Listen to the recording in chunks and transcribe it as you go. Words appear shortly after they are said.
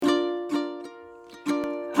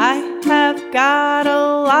got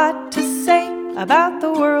a lot to say about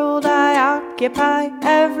the world I occupy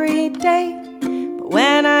every day. But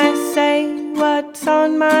when I say what's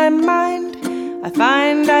on my mind, I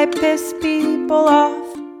find I piss people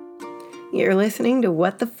off. You're listening to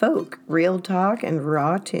What the Folk, real talk and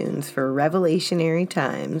raw tunes for revelationary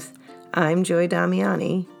times. I'm Joy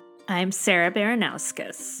Damiani. I'm Sarah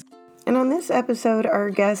Baranauskas. And on this episode, our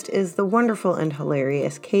guest is the wonderful and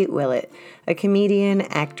hilarious Kate Willett, a comedian,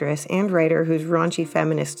 actress, and writer whose raunchy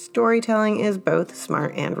feminist storytelling is both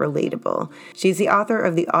smart and relatable. She's the author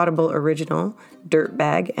of the Audible original,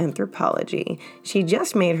 Dirtbag Anthropology. She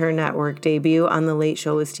just made her network debut on The Late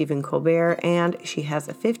Show with Stephen Colbert, and she has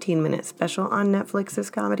a 15-minute special on Netflix's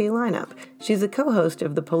comedy lineup. She's a co-host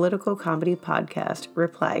of the political comedy podcast,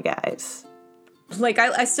 Reply Guys.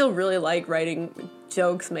 I still really like writing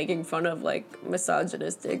jokes making fun of,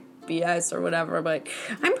 misogynistic BS or whatever, but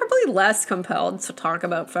I'm probably less compelled to talk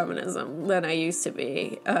about feminism than I used to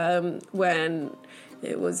be, when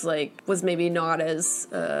it was maybe not as,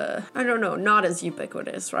 not as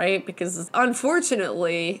ubiquitous, right? Because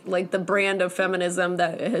unfortunately, the brand of feminism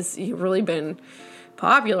that has really been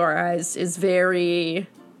popularized is very,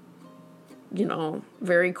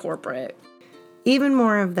 very corporate. Even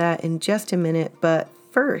more of that in just a minute, but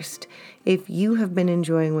first, if you have been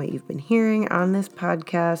enjoying what you've been hearing on this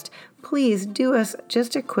podcast, please do us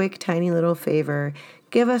just a quick, tiny little favor.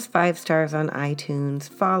 Give us 5 stars on iTunes,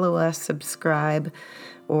 follow us, subscribe,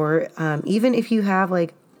 or even if you have an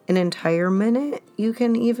entire minute, you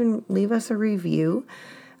can even leave us a review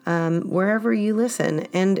wherever you listen,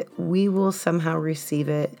 and we will somehow receive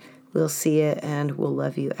it, we'll see it, and we'll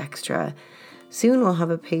love you extra. Soon we'll have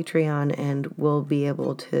a Patreon and we'll be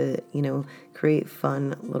able to, create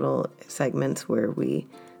fun little segments where we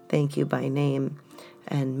thank you by name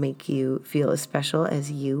and make you feel as special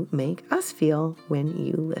as you make us feel when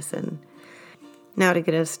you listen. Now to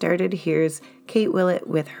get us started, here's Kate Willett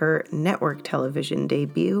with her network television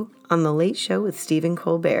debut on The Late Show with Stephen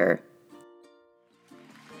Colbert.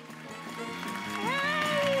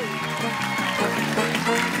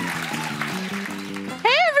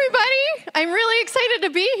 I'm really excited to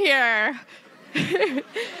be here.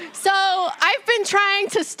 So I've been trying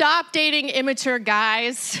to stop dating immature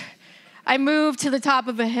guys. I moved to the top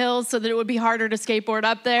of a hill so that it would be harder to skateboard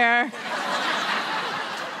up there.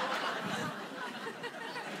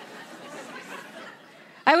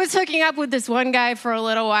 I was hooking up with this one guy for a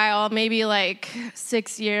little while, maybe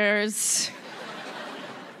 6 years.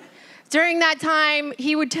 During that time,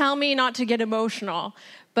 he would tell me not to get emotional.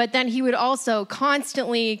 But then he would also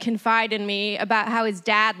constantly confide in me about how his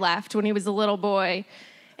dad left when he was a little boy.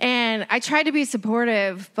 And I tried to be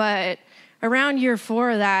supportive, but around year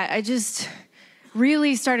 4 of that, I just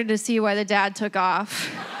really started to see why the dad took off.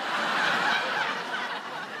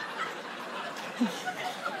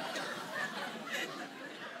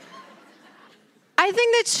 I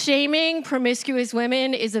think that shaming promiscuous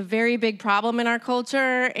women is a very big problem in our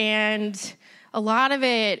culture, and a lot of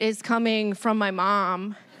it is coming from my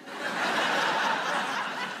mom.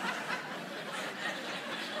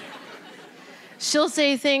 She'll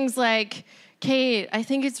say things like, Kate, I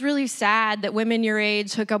think it's really sad that women your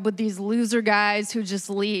age hook up with these loser guys who just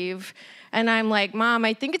leave. And I'm like, Mom,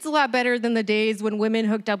 I think it's a lot better than the days when women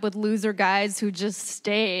hooked up with loser guys who just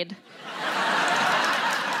stayed.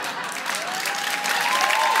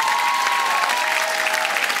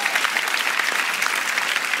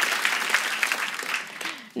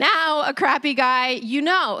 Now, a crappy guy,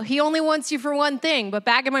 he only wants you for one thing. But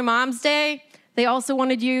back in my mom's day, they also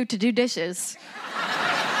wanted you to do dishes.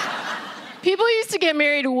 People used to get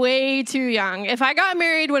married way too young. If I got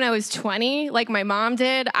married when I was 20, like my mom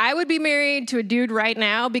did, I would be married to a dude right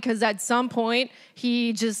now because at some point,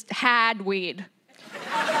 he just had weed.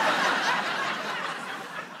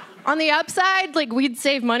 On the upside, we'd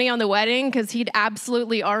save money on the wedding because he'd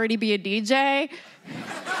absolutely already be a DJ.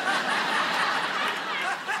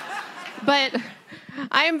 But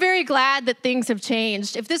I am very glad that things have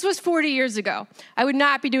changed. If this was 40 years ago, I would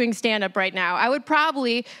not be doing stand-up right now. I would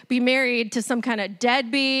probably be married to some kind of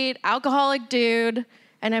deadbeat, alcoholic dude,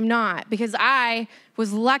 and I'm not, because I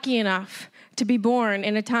was lucky enough to be born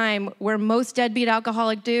in a time where most deadbeat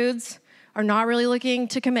alcoholic dudes are not really looking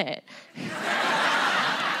to commit.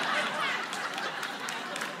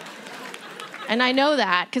 And I know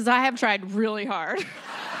that because I have tried really hard.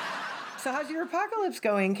 So how's your apocalypse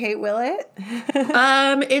going, Kate Willett?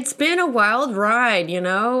 It's been a wild ride,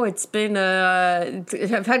 It's been,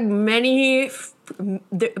 I've had many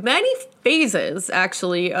phases,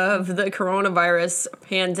 actually, of the coronavirus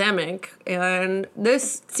pandemic, and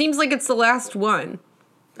this seems like it's the last one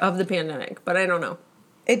of the pandemic, but I don't know.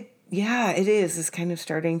 Yeah, it is. It's kind of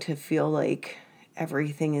starting to feel like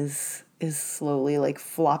everything is slowly like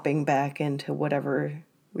flopping back into whatever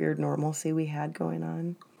weird normalcy we had going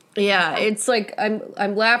on. Yeah, it's like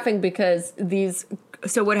I'm laughing because these.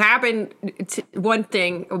 So what happened? One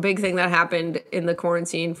thing, a big thing that happened in the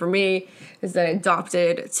quarantine for me is that I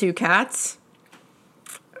adopted 2 cats,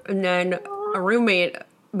 and then a roommate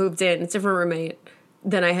moved in, a different roommate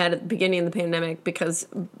than I had at the beginning of the pandemic, because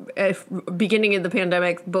beginning of the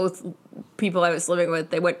pandemic, both people I was living with,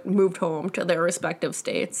 they moved home to their respective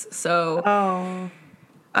states. So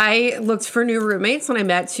I looked for new roommates and I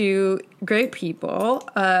met 2 great people.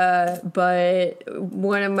 But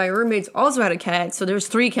one of my roommates also had a cat. So there's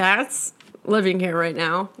 3 cats living here right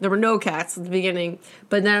now. There were no cats at the beginning.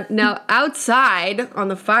 But now outside on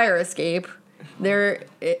the fire escape, there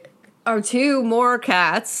are 2 more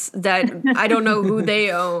cats that I don't know who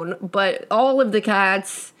they own. But all of the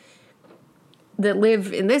cats that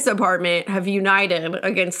live in this apartment have united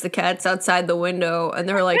against the cats outside the window, and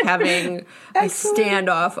they're like having a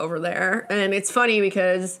standoff over there. And it's funny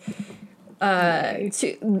because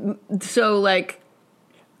so like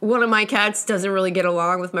one of my cats doesn't really get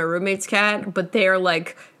along with my roommate's cat, but they're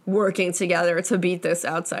like working together to beat this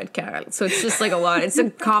outside cat. So it's just like a lot. It's a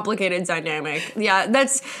complicated dynamic. Yeah,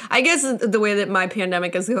 that's, I guess the way that my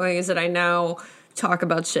pandemic is going is that I now talk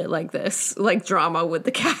about shit like this, like drama with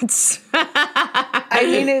the cats. I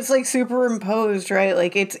mean, it's like superimposed, right?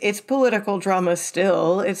 Like it's political drama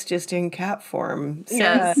still. It's just in cat form.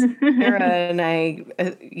 Yes. Sarah and I,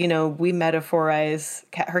 we metaphorize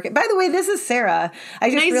cat hurricane. By the way, this is Sarah. I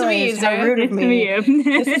just Nice to meet you, realized how Sarah. rude of Nice to meet me. you.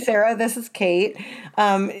 This is Sarah. This is Kate.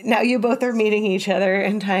 Now you both are meeting each other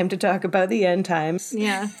in time to talk about the end times.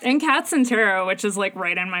 Yeah. And cats and tarot, which is like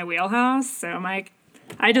right in my wheelhouse. So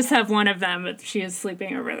I just have one of them, but she is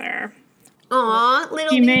sleeping over there. Aw, little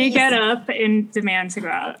She may babies. get up and demand to go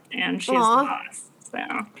out, and she's the boss.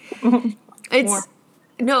 So It's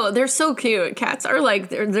no, they're so cute. Cats are like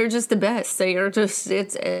they're just the best. They are just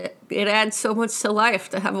it adds so much to life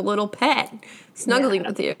to have a little pet snuggling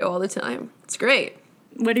with you all the time. It's great.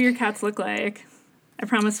 what do your cats look like? I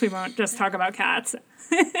promise we won't just talk about cats.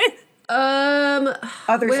 Other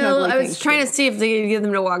Well, snuggly I was things, trying too. to see if they could get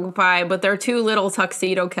them to walk by, but they're 2 little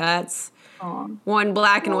tuxedo cats. One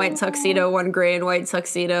black and white tuxedo, one gray and white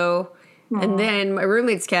tuxedo. And then my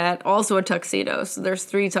roommate's cat, also a tuxedo. So there's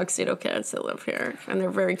 3 tuxedo cats that live here, and they're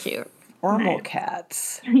very cute. Formal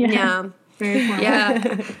cats. Yeah. Very formal.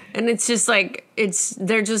 Yeah. And it's just like,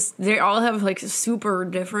 they all have like super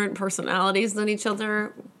different personalities than each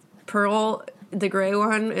other. Pearl, the gray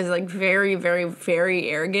one, is like very, very, very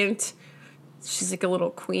arrogant. She's like a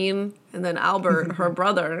little queen. And then Albert, her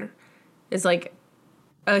brother, is like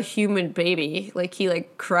a human baby. Like he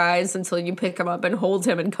like cries until you pick him up and hold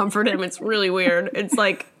him and comfort him. It's really weird. It's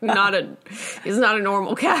like he's not a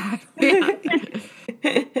normal cat. Yeah.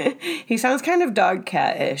 He sounds kind of dog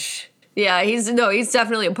cat-ish. Yeah, he's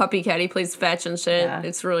definitely a puppy cat. He plays fetch and shit. Yeah.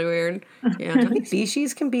 It's really weird. Yeah.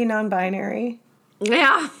 Species can be non-binary.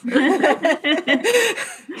 Yeah.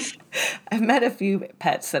 I've met a few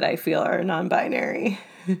pets that I feel are non-binary.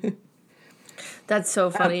 That's so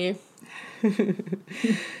funny.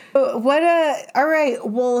 All right,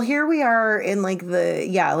 well, here we are in like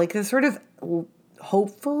the sort of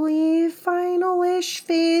hopefully final-ish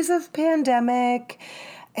phase of pandemic,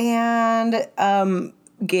 and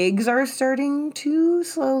gigs are starting to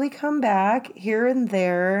slowly come back here and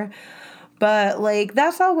there. But like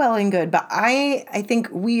that's all well and good. But I think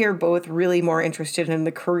we are both really more interested in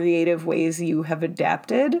the creative ways you have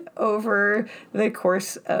adapted over the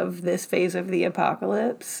course of this phase of the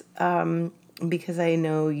apocalypse. Because I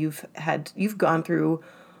know you've gone through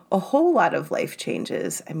a whole lot of life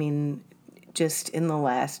changes. I mean, just in the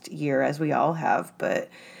last year, as we all have, but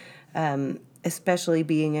especially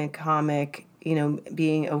being a comic,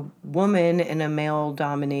 being a woman in a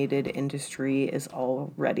male-dominated industry is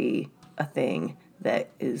already a thing that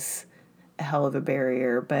is a hell of a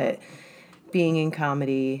barrier. But being in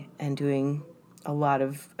comedy and doing a lot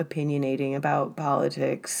of opinionating about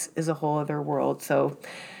politics is a whole other world. So,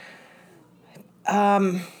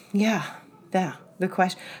 the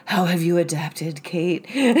question, how have you adapted, Kate?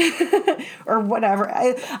 Or whatever.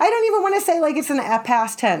 I don't even want to say like it's in a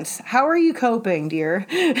past tense. How are you coping, dear?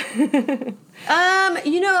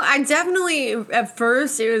 I definitely, at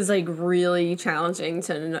first, it was like really challenging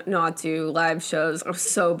to not do live shows. I was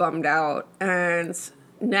so bummed out. And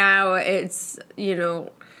now it's,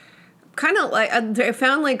 kind of like, I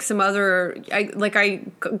found like some other, I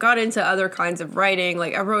got into other kinds of writing.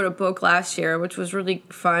 Like I wrote a book last year, which was really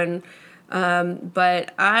fun.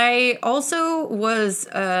 But I also was,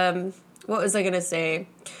 what was I going to say?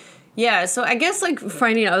 Yeah, so I guess like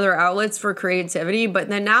finding other outlets for creativity, but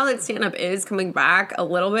then now that stand up is coming back a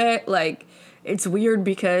little bit, like it's weird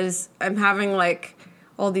because I'm having like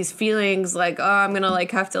all these feelings like, oh, I'm gonna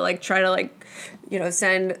like have to like try to like,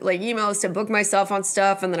 send like emails to book myself on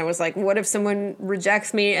stuff, and then I was like, what if someone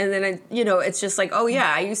rejects me? And then it's just like, oh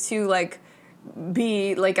yeah, I used to like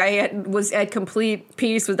be like was at complete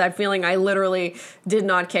peace with that feeling. I literally did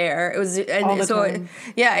not care. It was, and so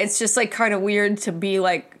it's just like kind of weird to be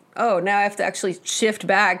like, oh, now I have to actually shift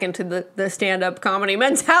back into the stand-up comedy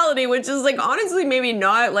mentality, which is like honestly maybe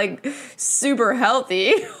not like super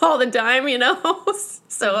healthy all the time,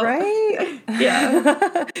 So right?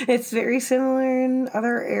 Yeah. It's very similar in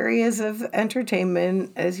other areas of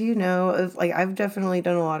entertainment, as you know. Of like, I've definitely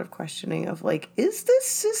done a lot of questioning of like, is this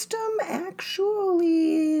system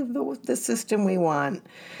actually the system we want?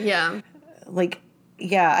 Yeah. Like,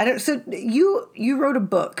 yeah, I don't. So you wrote a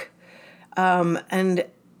book, and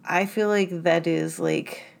I feel like that is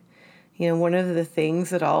like, one of the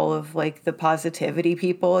things that all of like the positivity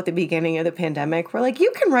people at the beginning of the pandemic were like,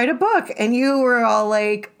 you can write a book. And you were all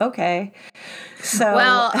like, okay. So,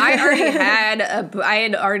 well, I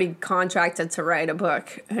had already contracted to write a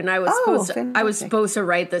book, and I was supposed to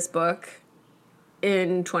write this book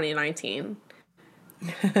in 2019.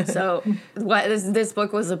 So this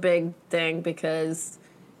book was a big thing because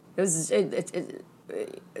it was,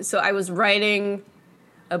 so I was writing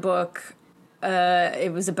a book.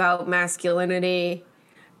 It was about masculinity,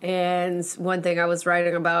 and one thing I was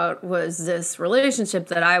writing about was this relationship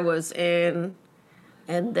that I was in,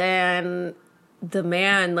 and then the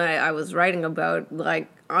man that I was writing about like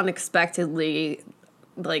unexpectedly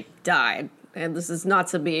like died. And this is not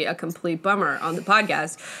to be a complete bummer on the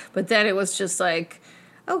podcast, but then it was just like,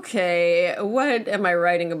 okay, what am I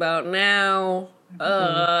writing about now?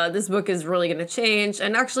 This book is really going to change.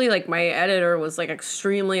 And actually, like, my editor was, like,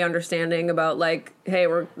 extremely understanding about, like, hey,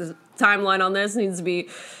 the timeline on this needs to be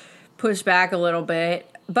pushed back a little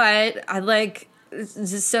bit. But I, like,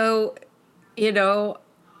 so,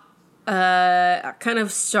 I kind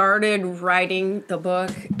of started writing the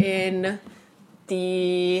book in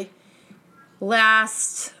the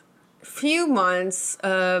last few months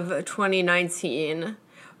of 2019.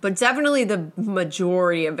 But definitely the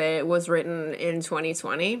majority of it was written in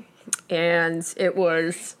 2020, and it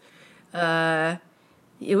was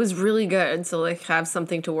really good to like have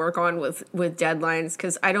something to work on with deadlines,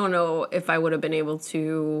 because I don't know if I would have been able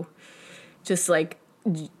to just like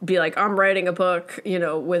be like, I'm writing a book,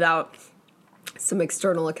 without some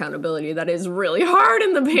external accountability. That is really hard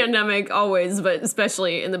in the pandemic always, but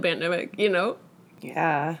especially in the pandemic,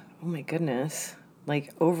 Yeah. Oh my goodness.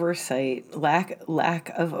 Like oversight, lack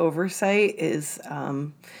of oversight is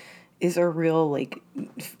a real like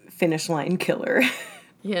finish line killer.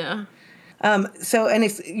 Yeah. So, and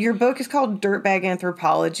your book is called Dirtbag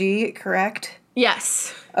Anthropology, correct?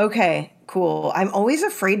 Yes. Okay, cool. I'm always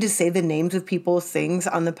afraid to say the names of people's things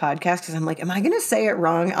on the podcast because I'm like, am I going to say it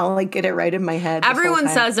wrong? I'll like get it right in my head. Everyone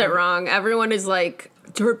says it wrong. Everyone is like,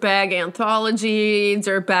 dirtbag anthology,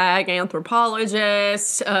 dirtbag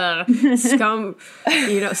anthropologist, scumbag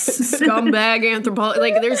anthropologist.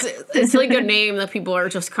 Like it's like a name that people are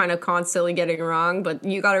just kind of constantly getting wrong, but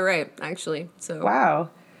you got it right, actually. So wow.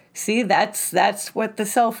 See, that's what the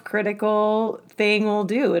self-critical thing will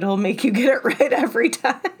do. It'll make you get it right every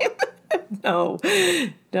time. No,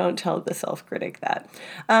 don't tell the self-critic that.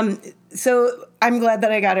 So I'm glad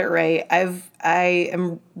that I got it right. I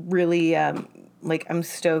am really I'm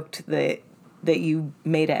stoked that you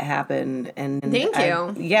made it happen. And thank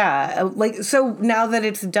you. Yeah. Like, so now that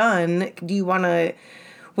it's done,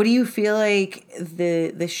 what do you feel like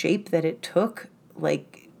the shape that it took?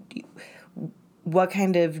 Like, what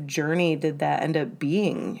kind of journey did that end up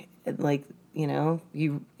being? Like,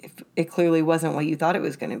 it clearly wasn't what you thought it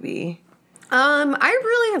was going to be. I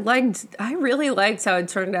really liked how it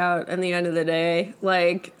turned out in the end of the day.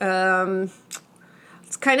 Like,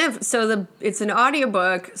 it's kind of, it's an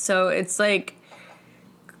audiobook, so it's like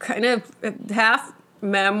kind of half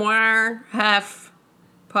memoir, half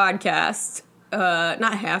podcast.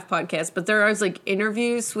 Not half podcast, but there are like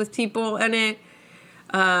interviews with people in it.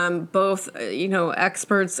 Both,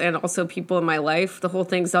 experts and also people in my life. The whole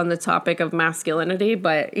thing's on the topic of masculinity,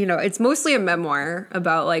 but, it's mostly a memoir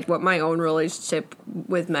about, like, what my own relationship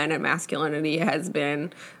with men and masculinity has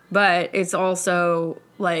been. But it's also,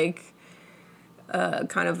 like,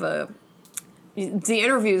 the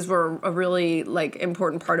interviews were a really, like,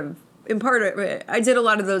 important part of it. I did a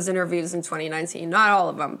lot of those interviews in 2019. Not all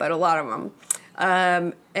of them, but a lot of them.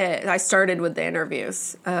 I started with the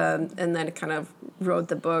interviews, and then kind of wrote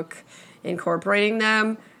the book incorporating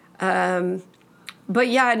them. But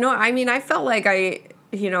yeah, no, I mean, I felt like I,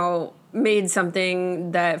 made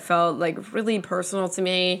something that felt like really personal to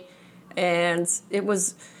me. And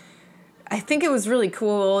I think it was really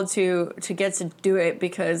cool to get to do it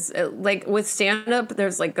because like with stand up,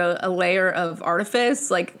 there's like a layer of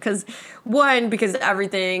artifice, like, because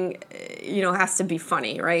everything, has to be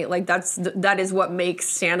funny, right? Like that is what makes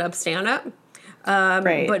stand up.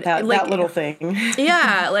 Right. But that little thing.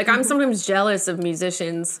 Yeah. Like I'm sometimes jealous of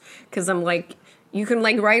musicians because I'm like, you can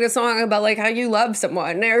like write a song about like how you love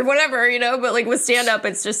someone or whatever, but like with stand up,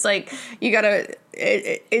 it's just like,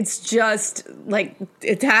 it's just like,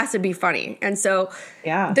 it has to be funny. And so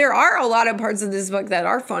there are a lot of parts of this book that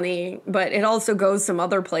are funny, but it also goes some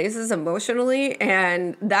other places emotionally.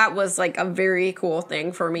 And that was like a very cool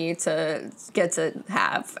thing for me to get to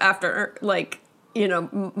have after like,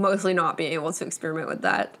 mostly not being able to experiment with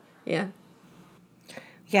that. Yeah.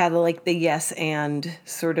 Yeah. The yes and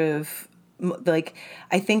sort of, like,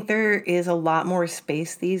 I think there is a lot more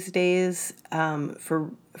space these days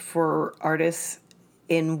for artists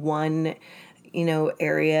in one,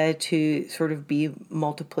 area to sort of be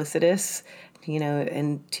multiplicitous,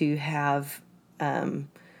 and to have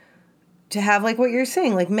like what you're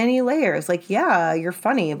saying, like many layers. Like, yeah, you're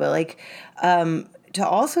funny, but like to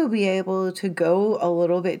also be able to go a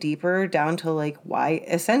little bit deeper down to like why,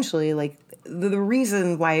 essentially, like the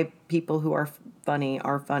reason why people who are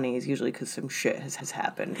funny is usually because some shit has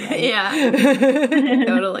happened. Right? Yeah,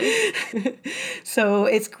 totally. So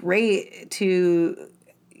it's great to,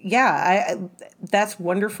 that's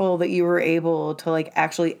wonderful that you were able to like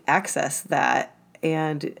actually access that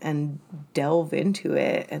and delve into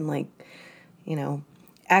it and like,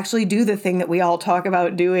 actually do the thing that we all talk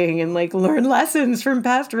about doing and like learn lessons from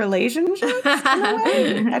past relationships. In a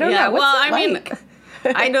way. I don't know. What's like?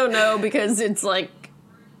 I don't know because it's like,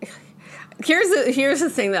 here's the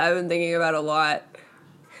thing that I've been thinking about a lot.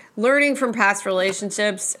 Learning from past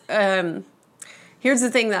relationships. Here's the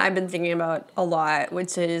thing that I've been thinking about a lot,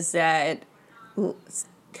 which is that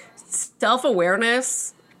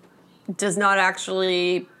self-awareness does not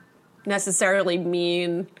actually necessarily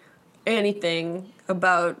mean anything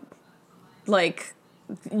about like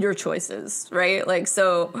your choices, right? Like,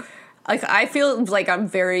 so like I feel like I'm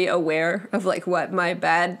very aware of like what my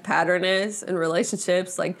bad pattern is in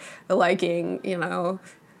relationships, like liking,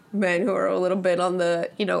 men who are a little bit on the,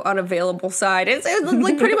 unavailable side. It's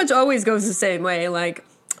like pretty much always goes the same way. Like,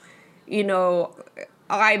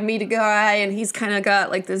 I meet a guy and he's kind of got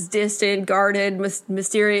like this distant, guarded,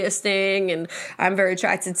 mysterious thing, and I'm very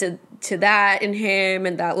attracted to that in him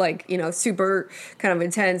and that like, super kind of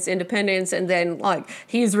intense independence. And then like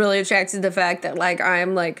he's really attracted to the fact that like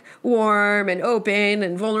I'm like warm and open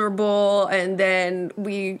and vulnerable. And then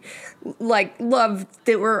we like love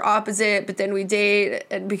that we're opposite, but then we date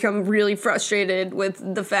and become really frustrated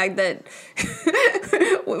with the fact that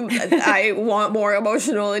I want more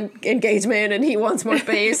emotional engagement and he wants more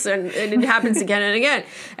space, and it happens again and again.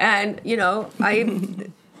 And,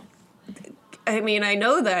 I mean, I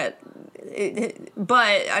know that,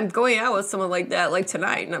 but I'm going out with someone like that, like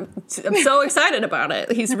tonight, and I'm so excited about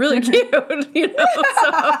it. He's really cute, so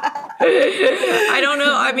I don't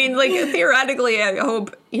know. I mean, like, theoretically, I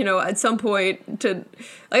hope, at some point to,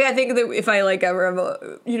 like, I think that if I, like, ever have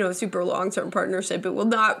a, super long-term partnership, it will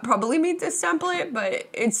not probably meet this template, but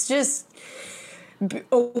it's just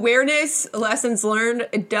awareness, lessons learned.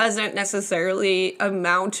 It doesn't necessarily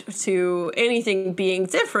amount to anything being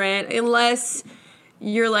different unless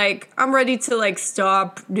you're like, I'm ready to like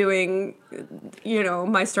stop doing,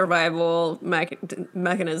 my survival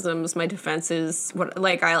mechanisms, my defenses. What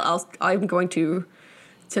like I'm going to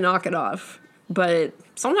knock it off. But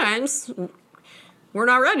sometimes we're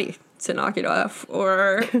not ready to knock it off,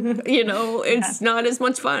 or it's not as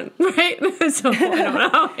much fun, right? So I don't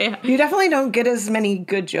know. Yeah. You definitely don't get as many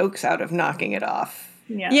good jokes out of knocking it off.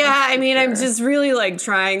 Yeah, I mean, sure. I'm just really like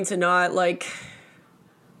trying to not like.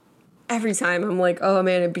 Every time I'm like, oh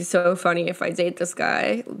man, it'd be so funny if I date this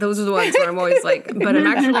guy. Those are the ones where I'm always like, but I'm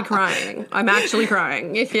actually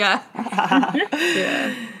crying. Yeah.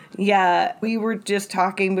 Yeah. Yeah. We were just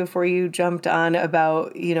talking before you jumped on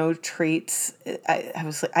about, traits. I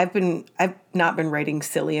was like, I've not been writing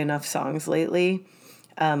silly enough songs lately.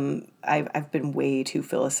 I've been way too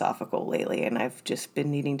philosophical lately, and I've just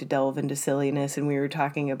been needing to delve into silliness. And we were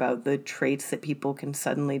talking about the traits that people can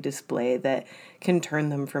suddenly display that can turn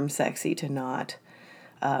them from sexy to not,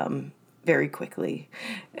 very quickly.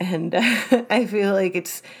 And I feel like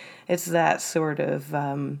it's that sort of,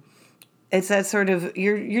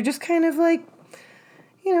 you're just kind of like,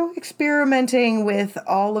 experimenting with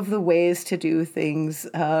all of the ways to do things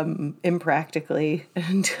impractically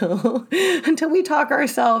until we talk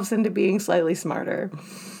ourselves into being slightly smarter.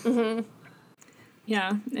 Mm-hmm.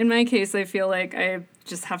 Yeah. In my case, I feel like I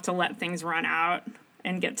just have to let things run out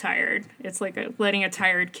and get tired. It's like letting a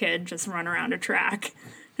tired kid just run around a track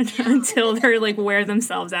until they're like wear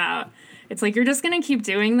themselves out. It's like you're just going to keep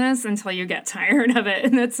doing this until you get tired of it.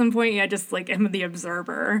 And at some point, I just like am the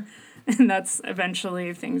observer. And that's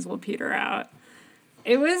eventually things will peter out.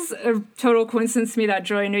 It was a total coincidence to me that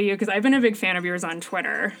Joy knew you because I've been a big fan of yours on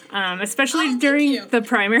Twitter, especially during the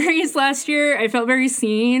primaries last year. I felt very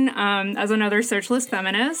seen as another socialist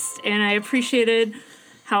feminist, and I appreciated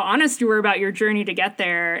how honest you were about your journey to get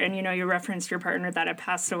there. And, you referenced your partner that had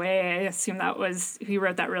passed away. I assume that was who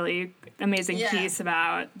wrote that really amazing piece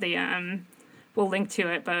about the... We'll link to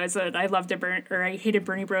it, but I I hated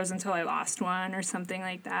Bernie Bros until I lost one or something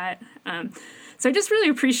like that. So I just really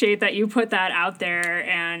appreciate that you put that out there,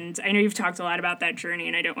 and I know you've talked a lot about that journey,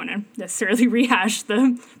 and I don't want to necessarily rehash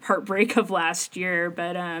the heartbreak of last year,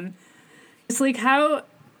 but it's like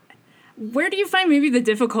where do you find maybe the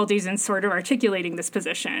difficulties in sort of articulating this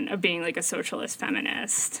position of being like a socialist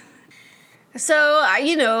feminist? So,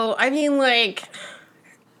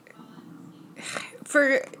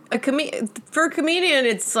 for a comedian,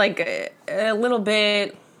 it's like a little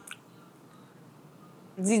bit.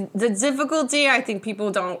 The difficulty, I think people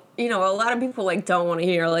don't. A lot of people don't want to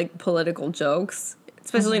hear political jokes,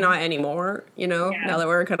 especially not anymore. Now that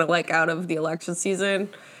we're kind of out of the election season.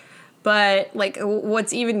 But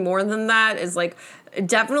what's even more than that is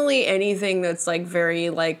definitely anything that's very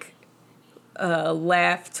left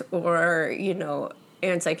or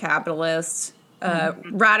anti-capitalist.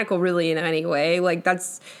 Radical really in any way.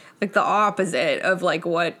 That's the opposite of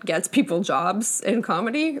what gets people jobs in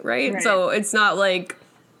comedy, right? So it's not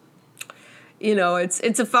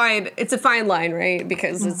it's a fine line, right?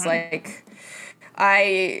 Because it's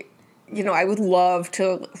I would love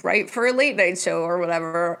to write for a late night show or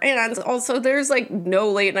whatever. And also there's no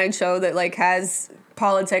late night show that has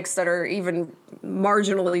politics that are even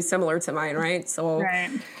marginally similar to mine, right? So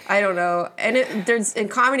I don't know. And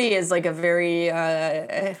comedy is a very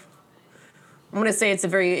I'm gonna say it's a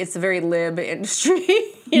very lib industry.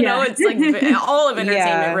 It's all of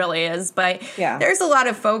entertainment really is. But there's a lot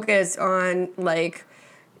of focus on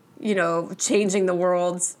changing the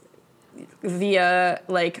world via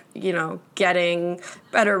getting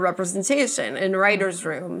better representation in writers'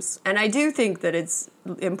 rooms. And I do think that it's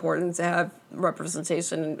important to have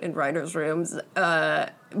representation in writers' rooms,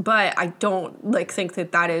 but I don't think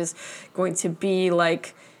that is going to be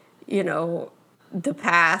the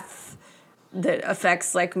path that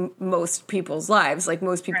affects most people's lives.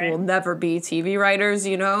 Most people will never be TV writers,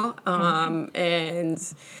 and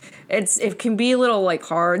it can be a little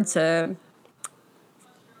hard to,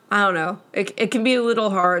 I don't know. It can be a little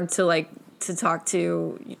hard to to talk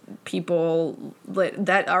to people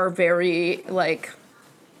that are very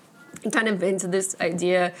kind of into this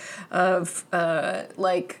idea of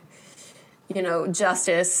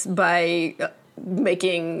justice by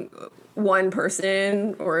making one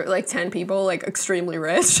person or 10 people extremely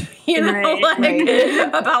rich,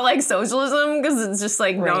 about socialism, because it's just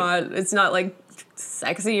it's not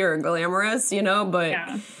sexy or glamorous, but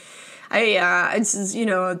it's just,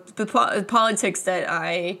 the politics that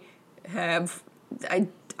I have, I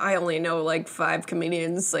only know 5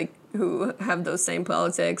 comedians who have those same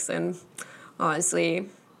politics, and honestly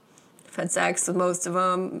I've had sex with most of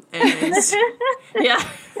them, and yeah.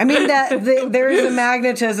 I mean there's a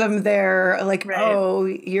magnetism there, oh,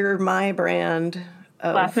 you're my brand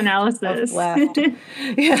of laugh analysis. Of left.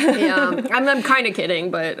 Yeah. I'm kind of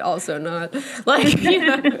kidding, but also not.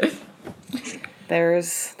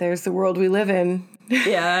 There's the world we live in.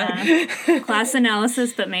 Yeah. Class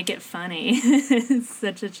analysis, but make it funny. It's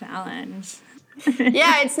such a challenge.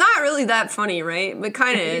 Yeah, it's not really that funny, right? It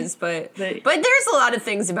kind of is, but there's a lot of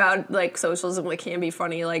things about socialism that can be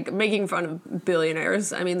funny, making fun of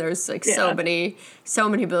billionaires. I mean, there's so many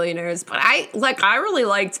billionaires, but I really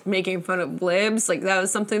liked making fun of libs. That was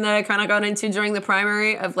something that I kind of got into during the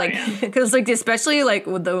primary of because especially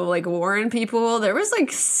with the Warren people, there was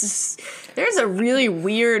there's a really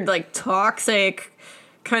weird toxic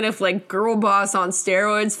kind of girl boss on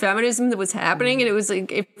steroids feminism that was happening, and it was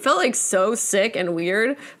it felt so sick and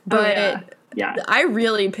weird, but I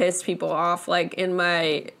really pissed people off I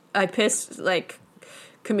pissed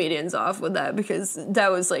comedians off with that, because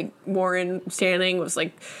that was Warren standing was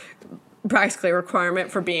practically a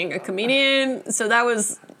requirement for being a comedian, so that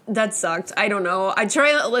was that sucked. I don't know. I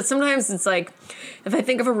try, sometimes it's like, if I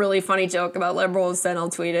think of a really funny joke about liberals, then I'll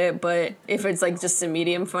tweet it. But if it's like just a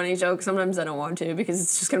medium funny joke, sometimes I don't want to, because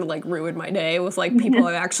it's just going to like ruin my day with like people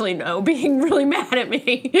I actually know being really mad at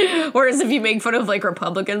me. Whereas if you make fun of like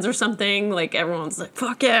Republicans or something, like everyone's like,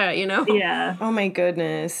 fuck yeah, you know? Yeah. Oh my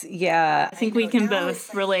goodness. Yeah. I think we can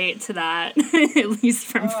both relate to that, at least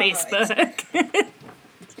from Facebook.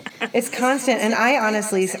 It's constant. And I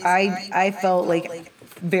honestly, I felt like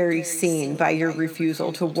very seen by your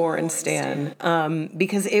refusal to Warren Stan,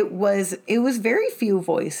 because it was very few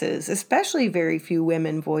voices, especially very few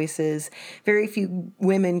women voices, very few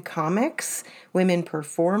women comics, women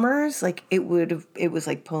performers. Like it was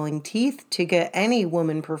like pulling teeth to get any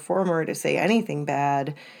woman performer to say anything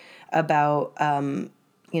bad about, and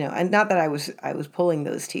not that I was pulling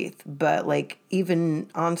those teeth, but like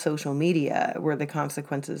even on social media where the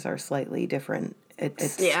consequences are slightly different.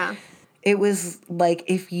 It was like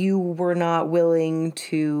if you were not willing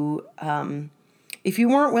to, if you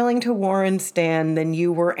weren't willing to Warren Stan, then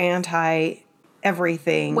you were anti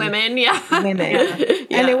everything. Women, yeah. Women. Yeah.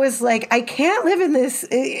 And it was like, I can't live in this.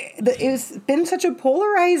 It's been such a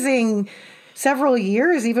polarizing several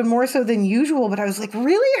years, even more so than usual. But I was like,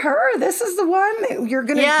 really, her? This is the one that you're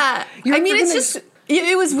going to... Yeah.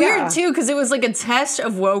 It was weird, too, because it was like a test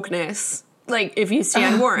of wokeness. Like, if you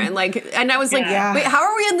stand Warren, like, and I was like, wait, how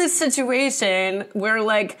are we in this situation where,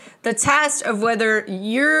 like, the test of whether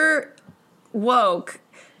you're woke,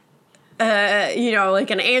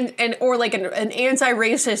 like an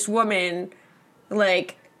anti-racist woman,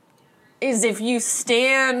 like, is if you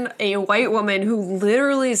stand a white woman who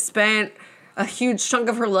literally spent a huge chunk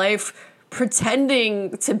of her life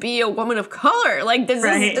pretending to be a woman of color. Like, this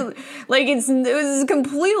is, like, it was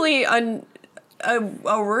completely a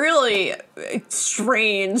really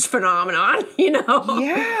strange phenomenon, you know?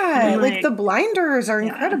 Yeah, like the blinders are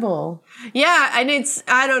incredible. Yeah, and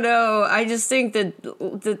I don't know, I just think that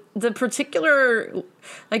the particular,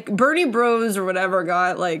 like, Bernie Bros or whatever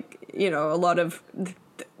got, like, a lot of...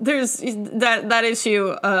 There's that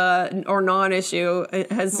issue or non-issue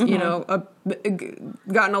has,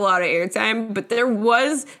 gotten a lot of airtime, but there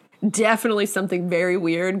was definitely something very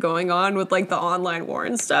weird going on with like the online war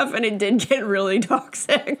and stuff, and it did get really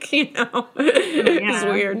toxic, It was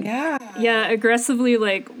weird. Yeah, aggressively,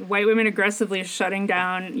 like white women aggressively shutting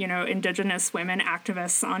down, indigenous women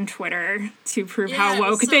activists on Twitter to prove how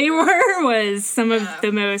woke they were was some of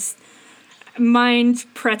the most mind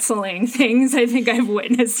pretzeling things I think I've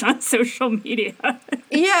witnessed on social media.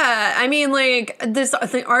 Yeah, I mean, like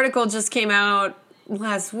the article just came out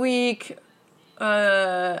last week.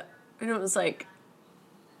 And it was like,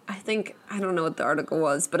 I don't know what the article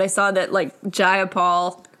was, but I saw that like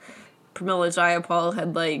Pramila Jayapal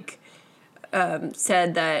had like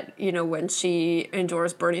said that, when she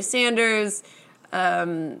endorsed Bernie Sanders,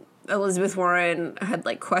 Elizabeth Warren had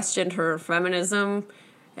like questioned her feminism.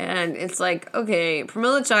 And it's like, okay,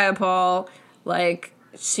 Pramila Jayapal, like,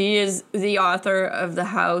 she is the author of the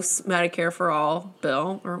House Medicare for All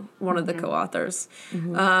bill, or one of the co-authors.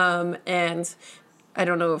 And I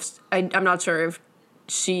don't know I'm not sure if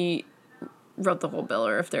she wrote the whole bill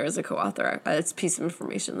or if there is a co-author. It's a piece of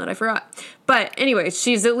information that I forgot. But anyway,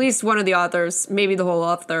 she's at least one of the authors, maybe the whole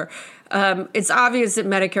author. It's obvious that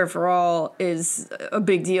Medicare for All is a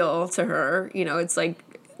big deal to her. It's like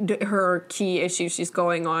her key issue. She's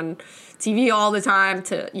going on TV all the time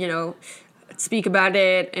to, speak about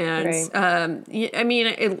it. And, I mean,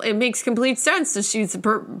 it makes complete sense that she's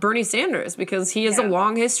Bernie Sanders because he has a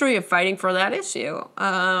long history of fighting for that issue.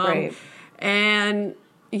 And,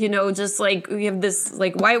 just like we have this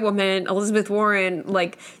like white woman, Elizabeth Warren,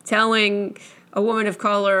 like telling a woman of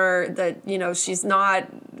color that, she's not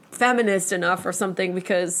feminist enough or something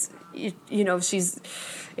because, she's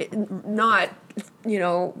not,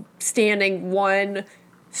 standing one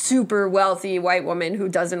super wealthy white woman who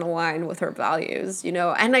doesn't align with her values,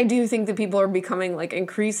 and I do think that people are becoming like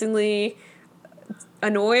increasingly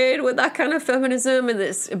annoyed with that kind of feminism and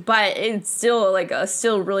this, but it's still like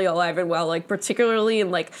still really alive and well, like particularly in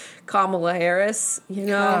like Kamala Harris,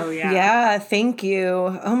 Yeah, thank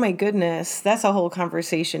you. Oh my goodness, that's a whole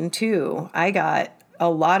conversation too. I got a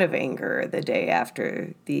lot of anger the day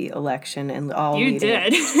after the election and all you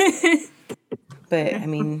did. But I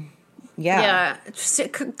mean, yeah.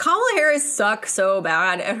 Kamala Harris sucks so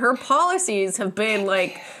bad, and her policies have been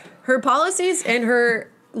like and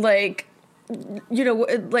her like,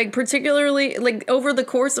 like particularly like over the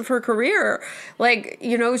course of her career, like,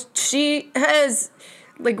 she has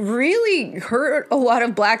like really hurt a lot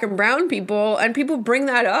of Black and brown people, and people bring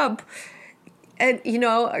that up and,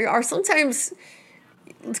 are sometimes,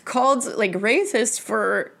 called like racist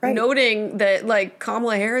for noting that like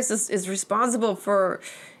Kamala Harris is responsible for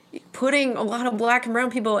putting a lot of black and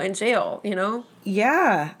brown people in jail, you know?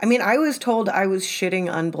 Yeah. I mean, I was told I was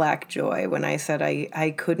shitting on Black joy when I said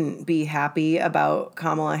I couldn't be happy about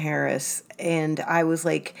Kamala Harris. And I was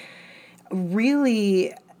like,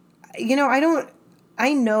 really, you know,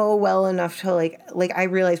 I know well enough to like I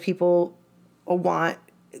realize people want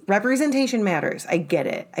representation matters. I get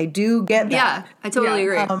it. I do get that. Yeah, I totally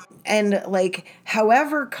agree. And like,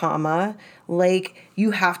 however, like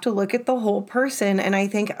you have to look at the whole person. And I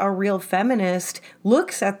think a real feminist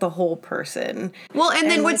looks at the whole person. Well, and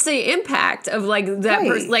then what's the impact of like that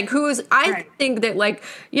person? Like think that like,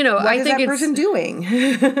 you know, What I is think that person doing?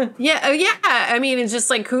 yeah. I mean, it's just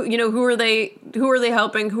like, who are they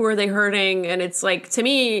helping? Who are they hurting? And it's like, to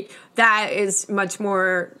me, that is much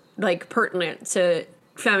more like pertinent to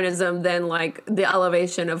feminism than like the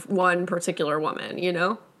elevation of one particular woman, you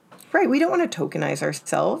know? Right. We don't want to tokenize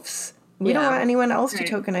ourselves. We don't want anyone else to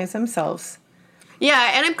tokenize themselves.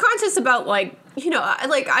 Yeah. And I'm conscious about like, you know,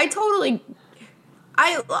 I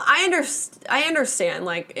understand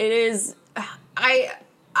like it is,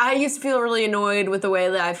 I used to feel really annoyed with the way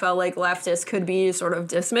that I felt like leftists could be sort of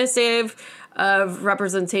dismissive of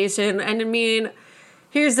representation. And I mean,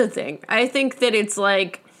 here's the thing. I think that it's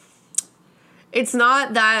like, it's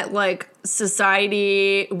not that like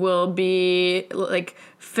society will be like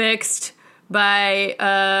fixed by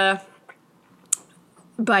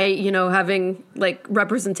you know having like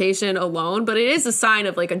representation alone, but it is a sign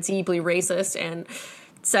of like a deeply racist and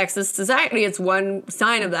sexist society. It's one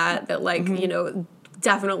sign of that like you know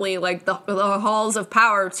definitely like the halls of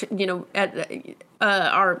power you know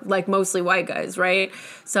are like mostly white guys, right?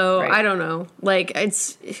 So I don't know, like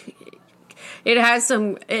it has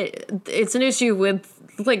some. It's an issue with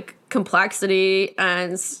like complexity,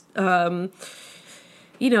 and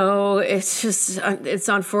you know, it's just it's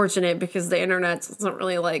unfortunate because the internet doesn't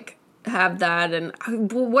really like have that. And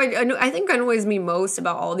what I think annoys me most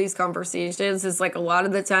about all these conversations is like a lot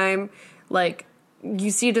of the time, like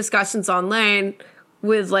you see discussions online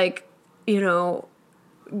with like you know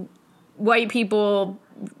white people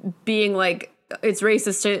being like it's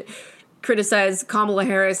racist to criticize Kamala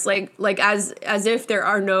Harris like as if there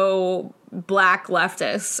are no black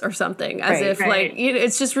leftists or something, as if like you know,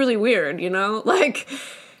 it's just really weird, you know, like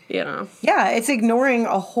you know. Yeah, it's ignoring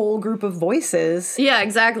a whole group of voices. Yeah,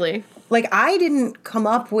 exactly. Like I didn't come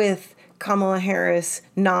up with Kamala Harris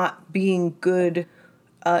not being good,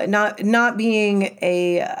 not being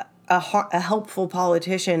a helpful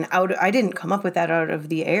politician. I didn't come up with that out of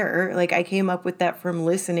the air. Like I came up with that from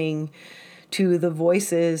listening to the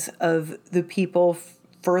voices of the people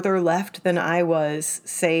further left than I was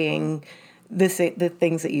saying the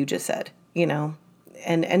things that you just said, you know,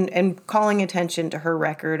 and calling attention to her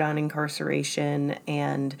record on incarceration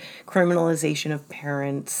and criminalization of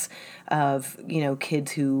parents, of, you know,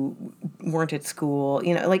 kids who weren't at school,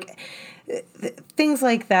 you know, like things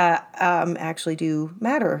like that actually do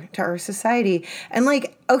matter to our society. And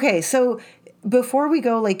like, okay, so before we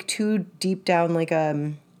go like too deep down, like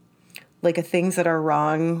things that are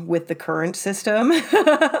wrong with the current system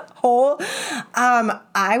whole,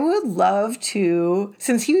 I would love to,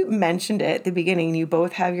 since you mentioned it at the beginning, you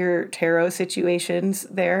both have your tarot situations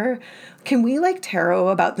there. Can we like tarot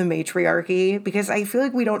about the matriarchy? Because I feel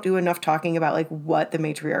like we don't do enough talking about like what the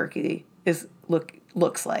matriarchy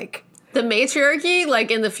looks like. The matriarchy,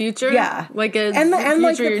 like in the future? Yeah. Like a and future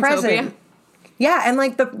like the utopia? present. Yeah, and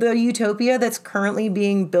like the utopia that's currently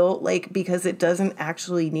being built, like because it doesn't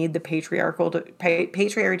actually need the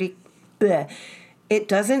patriarchy. Bleh. It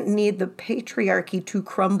doesn't need the patriarchy to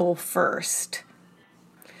crumble first.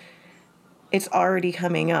 It's already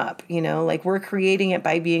coming up, you know. Like we're creating it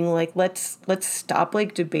by being like, let's stop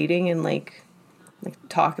like debating and like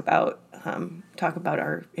talk about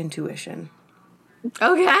our intuition.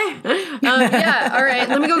 Okay. Yeah. All right.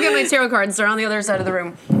 Let me go get my tarot cards. They're on the other side of the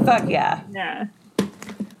room. Fuck yeah. Yeah.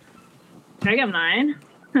 Can I get mine?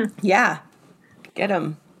 Yeah. Get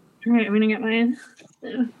them. All right, I'm going to get mine.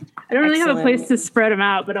 I don't really have a place to spread them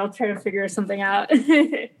out, but I'll try to figure something out.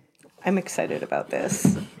 I'm excited about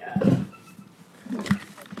this. Yeah.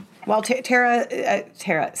 While Sarah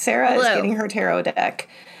Hello. is getting her tarot deck.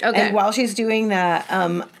 Okay. And while she's doing that,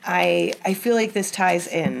 I feel like this ties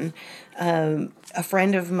in. A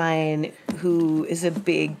friend of mine who is a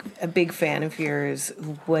big fan of yours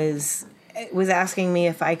was asking me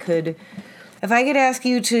if I could ask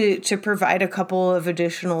you to provide a couple of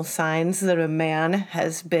additional signs that a man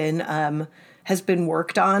has been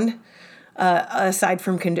worked on, aside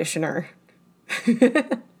from conditioner.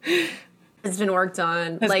 Has been worked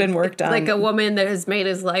on. Has been worked on. Like a woman that has made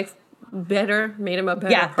his life better, made him a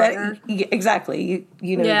better partner. Exactly.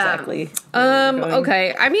 You know exactly.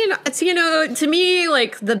 Okay. I mean, to me,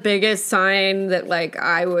 like the biggest sign that like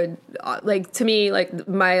I would like to me like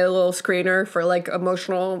my little screener for like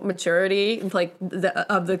emotional maturity, like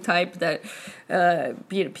the type that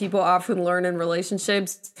people often learn in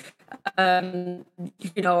relationships.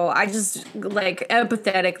 I just like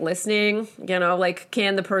empathetic listening, like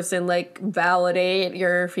can the person like validate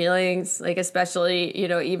your feelings, like especially,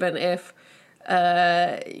 even if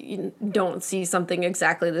you don't see something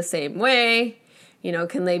exactly the same way,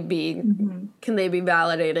 can they be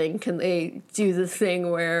validating? Can they do the thing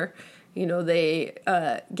where, they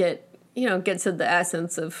get to the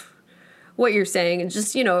essence of what you're saying and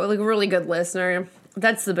just, like a really good listener.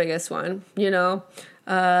 That's the biggest one,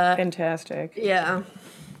 Fantastic. Yeah.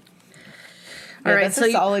 All right, that's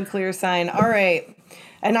a solid, clear sign. All right,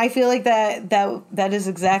 and I feel like that is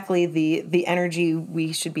exactly the energy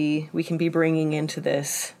we can be bringing into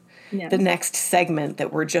this, the next segment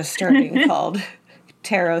that we're just starting called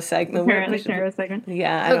tarot segment. Tarot segment.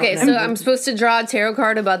 Yeah. Okay, so I'm supposed to draw a tarot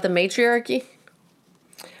card about the matriarchy.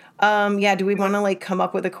 Yeah. Do we want to like come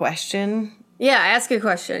up with a question? Yeah, ask a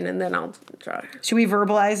question and then I'll draw. Should we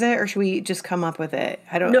verbalize it or should we just come up with it?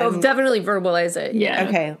 Definitely verbalize it. Yeah.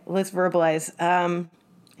 Okay, let's verbalize.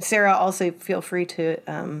 Sarah, also feel free to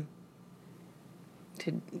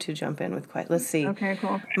jump in with questions. Let's see. Okay,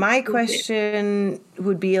 cool. My question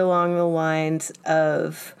would be along the lines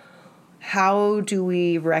of how do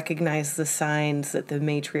we recognize the signs that the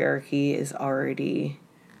matriarchy is already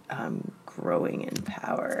growing in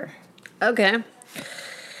power? Okay.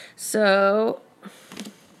 So,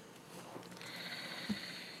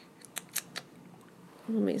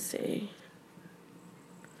 let me see.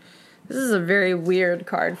 This is a very weird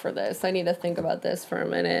card for this. I need to think about this for a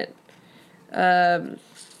minute. Okay.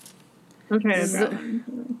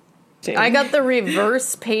 I got the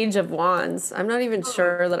reverse Page of Wands. I'm not even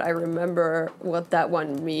sure that I remember what that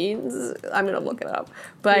one means. I'm going to look it up.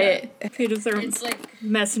 But pages are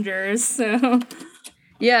messengers, so...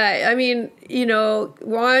 Yeah, I mean,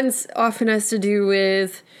 wands often has to do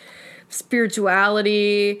with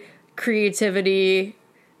spirituality, creativity.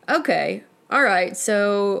 Okay, all right.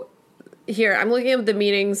 So here, I'm looking at the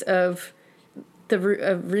meanings of the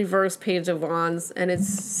reverse Page of Wands, and it's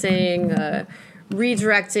saying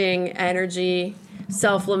redirecting energy,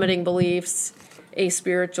 self-limiting beliefs, a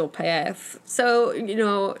spiritual path. So,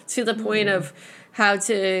 to the point of how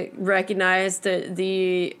to recognize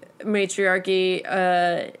the matriarchy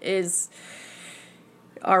is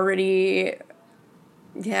already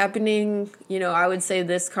happening. I would say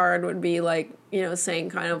this card would be like, saying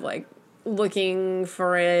kind of like looking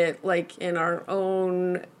for it like in our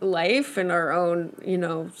own life, in our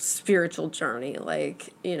own, spiritual journey.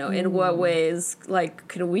 Like, in what ways, like,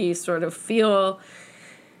 can we sort of feel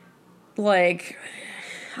like,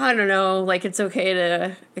 I don't know, like it's okay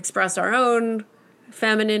to express our own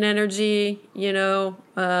feminine energy,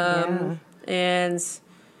 and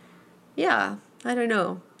yeah, I don't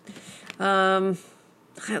know.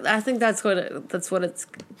 I think that's what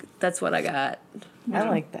I got. I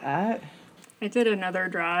like that. I did another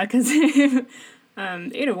draw because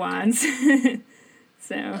Eight of Wands.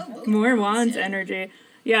 So more Wands energy.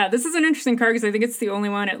 Yeah, this is an interesting card because I think it's the only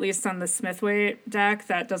one, at least on the Smithwaite deck,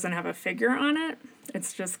 that doesn't have a figure on it.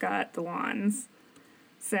 It's just got the wands.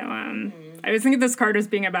 So I was thinking this card as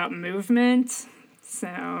being about movement.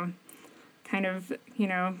 So kind of,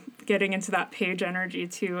 getting into that page energy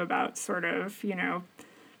too about sort of,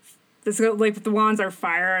 this, like the wands are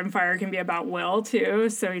fire, and fire can be about will too.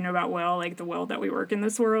 So, about will, like the will that we work in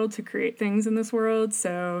this world to create things in this world.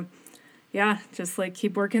 So yeah, just like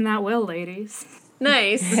keep working that will, ladies.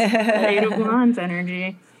 Nice. Eight of Wands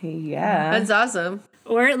energy. Yeah. That's awesome.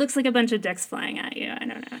 Or it looks like a bunch of dicks flying at you. I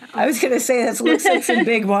don't know. I was going to say, that looks like some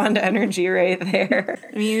big wand energy right there.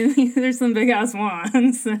 I mean, there's some big-ass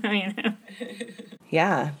wands, so,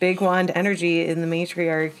 Yeah, big wand energy in the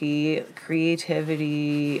matriarchy,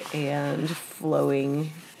 creativity and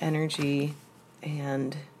flowing energy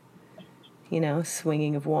and,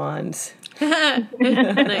 swinging of wands.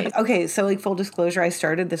 Nice. Okay, so like full disclosure, I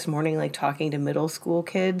started this morning like talking to middle school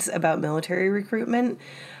kids about military recruitment,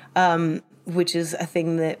 which is a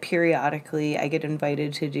thing that periodically I get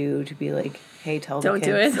invited to do, to be like, hey, tell the Don't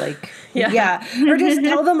kids, do it. like, yeah, or just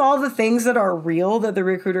tell them all the things that are real that the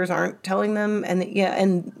recruiters aren't telling them, and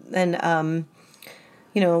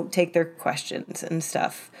take their questions and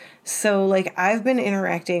stuff. So like I've been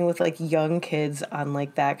interacting with like young kids on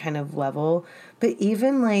like that kind of level, but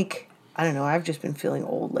even like I don't know, I've just been feeling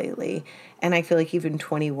old lately. And I feel like even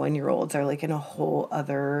 21-year-olds are like in a whole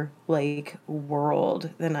other like world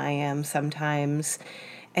than I am sometimes.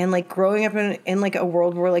 And like growing up in like a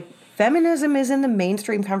world where like feminism is in the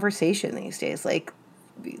mainstream conversation these days. Like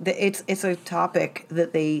it's a topic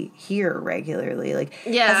that they hear regularly. Like,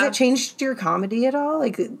 has it changed your comedy at all?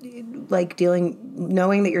 Like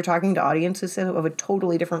knowing that you're talking to audiences of a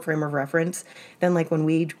totally different frame of reference than like when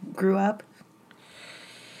we grew up?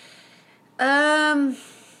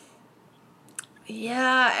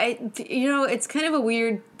 Yeah, it's kind of a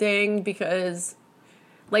weird thing because,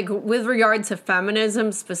 like, with regard to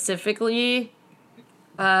feminism specifically,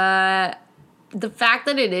 the fact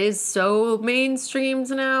that it is so mainstreamed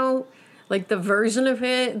now, like the version of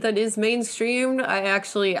it that is mainstreamed,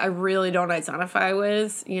 I really don't identify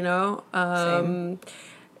with, and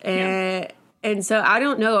so I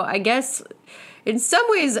don't know. I guess in some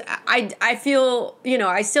ways I feel,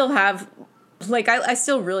 I still have, like, I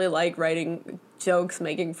still really like writing jokes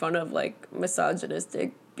making fun of like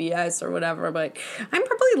misogynistic BS or whatever, but I'm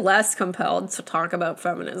probably less compelled to talk about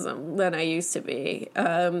feminism than I used to be,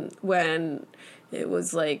 when it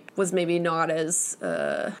was maybe not as,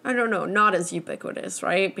 not as ubiquitous,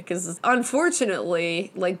 right? Because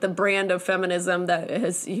unfortunately, like, the brand of feminism that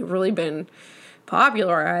has really been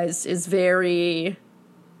popularized is very,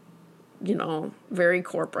 very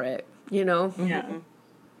corporate, Yeah.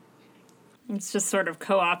 It's just sort of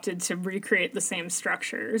co-opted to recreate the same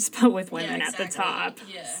structures, but with women at the top.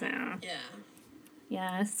 Yeah. So.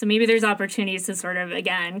 Yeah, so maybe there's opportunities to sort of,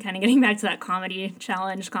 again, kind of getting back to that comedy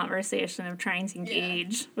challenge conversation of trying to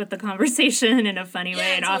engage with the conversation in a funny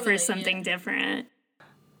way and offer something different.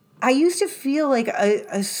 I used to feel like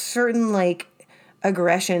a certain like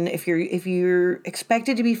aggression if you're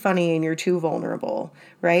expected to be funny and you're too vulnerable,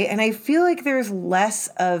 right? And I feel like there's less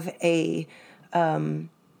of an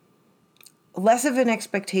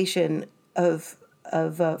expectation of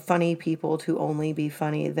funny people to only be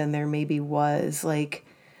funny than there maybe was like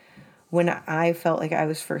when I felt like I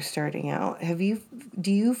was first starting out.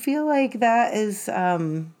 Do you feel like that is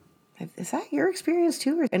that your experience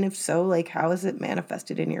too? And if so, like, how is it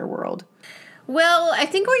manifested in your world? Well, I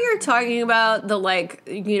think what you're talking about, the, like,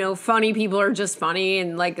 funny people are just funny,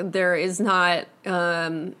 and like there's not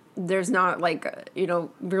like,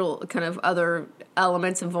 real kind of other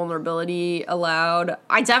elements of vulnerability allowed.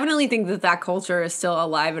 I definitely think that culture is still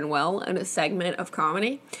alive and well in a segment of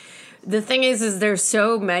comedy. The thing is there's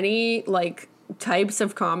so many like types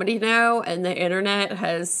of comedy now, and the internet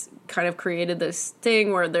has kind of created this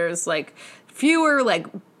thing where there's like fewer like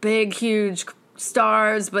big huge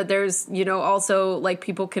stars, but there's also like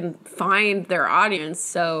people can find their audience.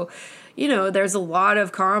 So there's a lot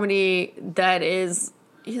of comedy that is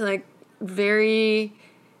like very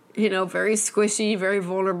very squishy, very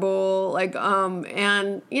vulnerable, like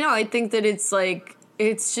and I think that it's like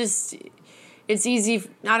it's easy.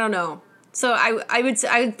 I don't know. So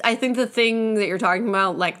I think the thing that you're talking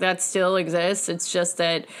about, like, that still exists. It's just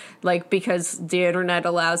that, like, because the internet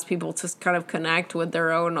allows people to kind of connect with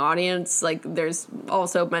their own audience, like, there's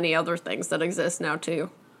also many other things that exist now too.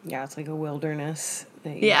 Yeah, it's like a wilderness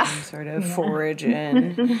that you can sort of forage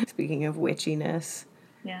in. Speaking of witchiness.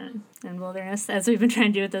 Yeah, and wilderness, as we've been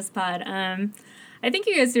trying to do with this pod. I think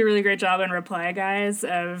you guys do a really great job on Reply Guys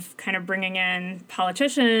of kind of bringing in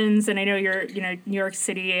politicians, and I know you're, New York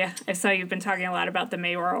City. I saw you've been talking a lot about the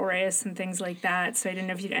mayoral race and things like that, so I didn't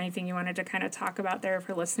know if you had anything you wanted to kind of talk about there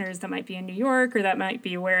for listeners that might be in New York or that might not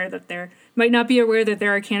be aware that there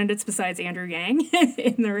are candidates besides Andrew Yang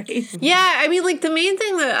in the race. Yeah, I mean, like, the main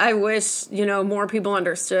thing that I wish, more people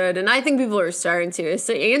understood, and I think people are starting to, is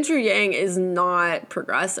that Andrew Yang is not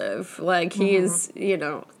progressive. Like, he's,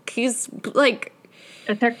 he's, like...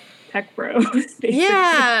 a tech bro.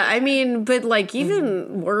 Yeah, I mean, but like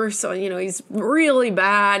even worse, he's really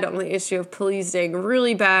bad on the issue of policing,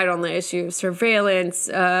 really bad on the issue of surveillance,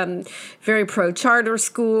 very pro charter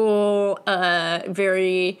school,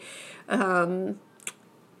 very,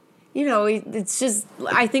 it's just,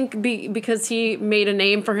 I think because he made a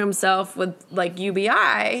name for himself with like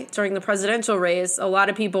UBI during the presidential race, a lot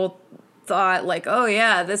of people thought like, oh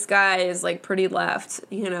yeah, this guy is like pretty left,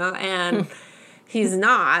 and... He's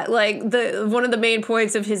not. Like, one of the main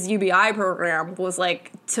points of his UBI program was,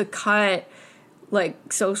 like, to cut,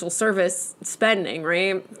 like, social service spending,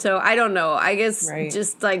 right? So, I don't know. I guess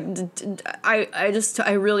just, like,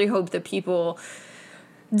 I really hope that people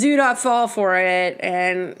do not fall for it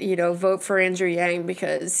and, vote for Andrew Yang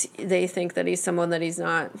because they think that he's someone that he's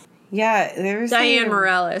not. Yeah, there's... Dianne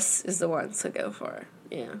Morales is the one to go for.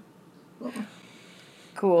 Yeah.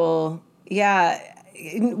 Cool. Yeah.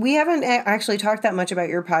 we haven't actually talked that much about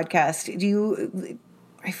your podcast.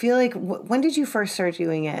 I feel like, when did you first start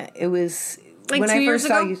doing it? It was Like when 2 I years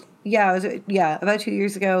first saw ago? you. Yeah, about 2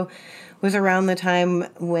 years ago was around the time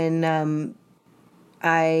when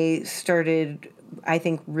I started, I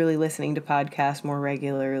think, really listening to podcasts more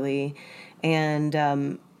regularly. And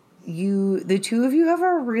the two of you have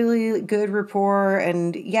a really good rapport.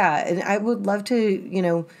 And yeah, and I would love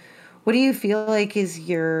to, what do you feel like is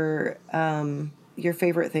your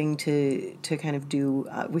favorite thing to kind of do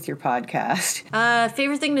with your podcast?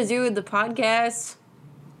 Favorite thing to do with the podcast?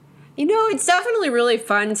 It's definitely really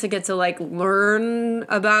fun to get to, like, learn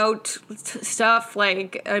about stuff.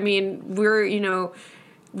 Like, I mean, we're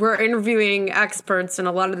interviewing experts, and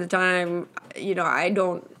a lot of the time, I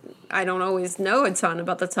don't always know a ton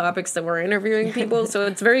about the topics that we're interviewing people. So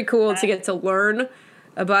it's very cool to get to learn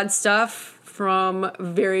about stuff from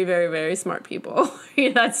very, very, very smart people.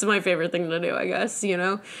 That's my favorite thing to do, I guess, We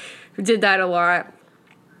did that a lot.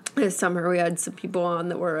 This summer we had some people on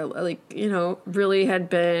that were, like, really had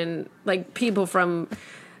been, like, people from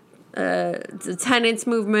the tenants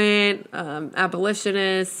movement,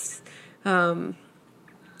 abolitionists,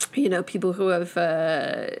 people who have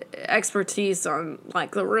expertise on,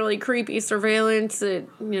 like, the really creepy surveillance that,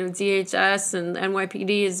 DHS and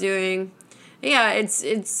NYPD is doing. Yeah,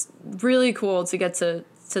 it's really cool to get to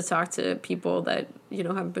talk to people that,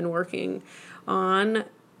 have been working on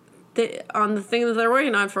the thing that they're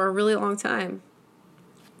working on for a really long time.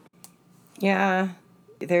 Yeah,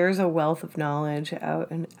 there's a wealth of knowledge out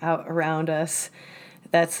around us.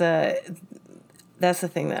 That's the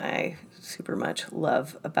thing that I super much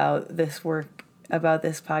love about this work, about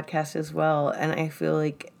this podcast as well. And I feel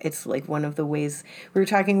like it's like one of the ways we were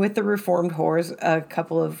talking with the Reformed Whores a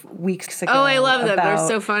couple of weeks ago. Oh, I love them. They're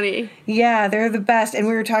so funny. Yeah, they're the best. And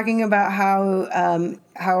we were talking about how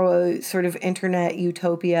a sort of internet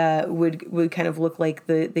utopia would kind of look like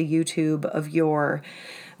the YouTube of yore,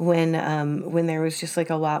 when there was just like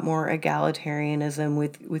a lot more egalitarianism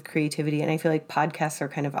with creativity. And I feel like podcasts are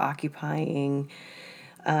kind of occupying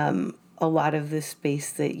a lot of the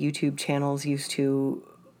space that YouTube channels used to,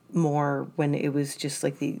 more when it was just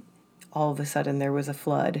like all of a sudden there was a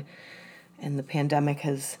flood, and the pandemic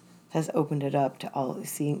has opened it up to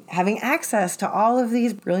having access to all of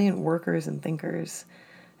these brilliant workers and thinkers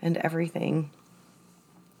and everything.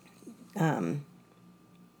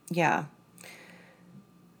 Yeah.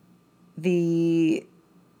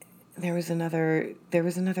 There was another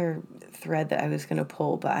thread that I was going to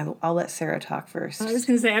pull, but I'll let Sarah talk first. I was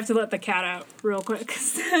going to say I have to let the cat out real quick,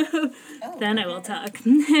 so then I will talk.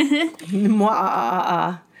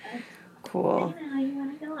 Cool. You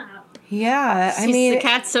want to go out? Yeah, The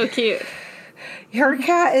cat's so cute. Her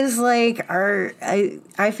cat is like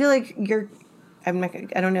I feel like I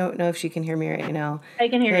don't know if she can hear me right now. I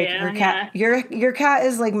can hear like you. Her cat, your cat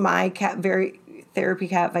is like my cat, very therapy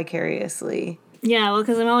cat vicariously. Yeah, well,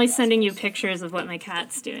 because I'm always sending you pictures of what my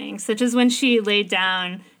cat's doing, such as when she laid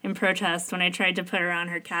down in protest when I tried to put her on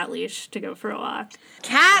her cat leash to go for a walk.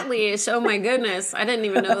 Cat leash? Oh my goodness. I didn't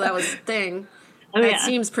even know that was a thing. That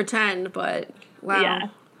seems pretend, but wow. Yeah.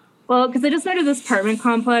 Well, because I just moved to this apartment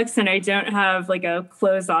complex and I don't have like a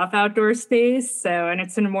closed off outdoor space. And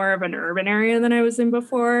it's in more of an urban area than I was in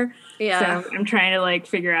before. Yeah. So I'm trying to like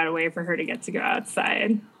figure out a way for her to get to go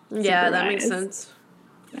outside. Yeah, that makes sense.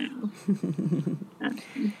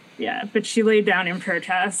 Yeah, but she laid down in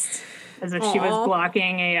protest as if she was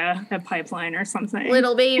blocking a pipeline or something.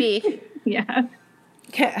 Little baby. Yeah.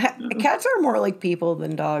 Cats are more like people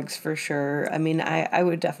than dogs, for sure. I mean, I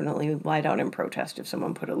would definitely lie down in protest if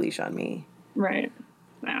someone put a leash on me. Right.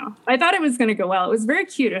 No. I thought it was going to go well. It was very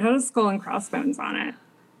cute. It had a skull and crossbones on it.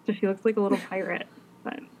 So she looked like a little pirate.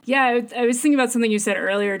 But yeah, I was thinking about something you said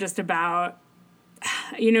earlier just about,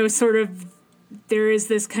 sort of there is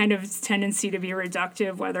this kind of tendency to be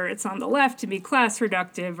reductive, whether it's on the left to be class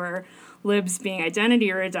reductive or libs being identity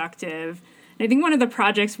reductive. And I think one of the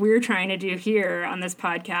projects we're trying to do here on this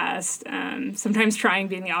podcast, sometimes trying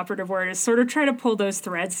being the operative word, is sort of try to pull those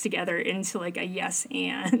threads together into like a yes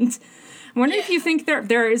and. I wonder if you think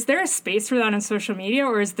is there a space for that on social media,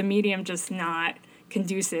 or is the medium just not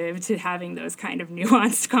conducive to having those kind of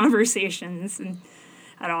nuanced conversations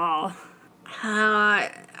at all?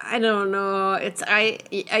 I don't know.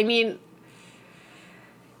 I mean,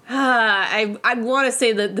 I want to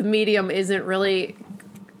say that the medium isn't really,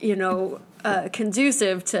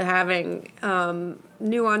 conducive to having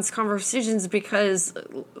nuanced conversations, because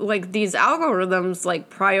like these algorithms like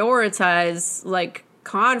prioritize like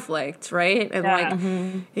conflict, right?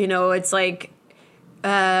 And it's like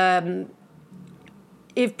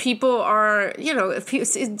if people are,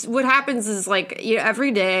 what happens is like,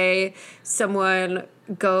 every day someone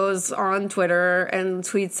goes on Twitter and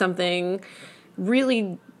tweets something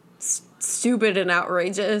really stupid and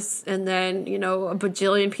outrageous, and then, a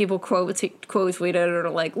bajillion people quote tweet it or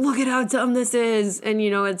like, look at how dumb this is. And,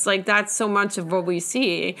 it's like, that's so much of what we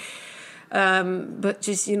see. But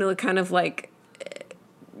just, kind of like,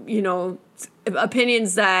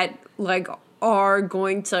 opinions that like are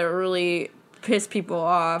going to really piss people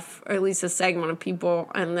off, or at least a segment of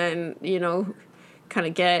people, and then, kind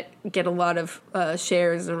of get a lot of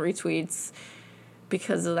shares and retweets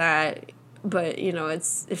because of that. But,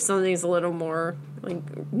 it's, if something's a little more like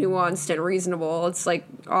nuanced and reasonable, it's like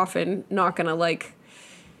often not gonna like,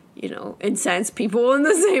 incense people in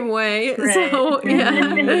the same way. Right. So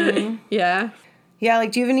yeah. Yeah,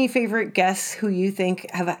 like, do you have any favorite guests who you think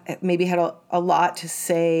have maybe had a lot to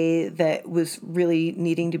say that was really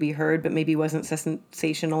needing to be heard, but maybe wasn't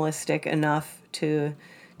sensationalistic enough to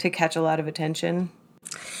catch a lot of attention?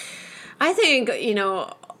 I think,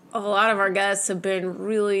 a lot of our guests have been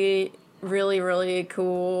really, really, really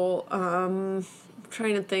cool. I'm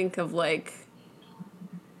trying to think of, like,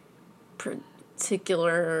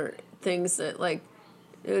 particular things that, like,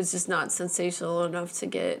 it was just not sensational enough to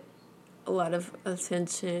get a lot of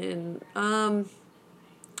attention. I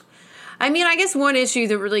mean, I guess one issue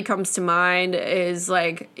that really comes to mind is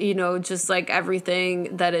like, just like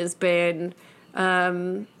everything that has been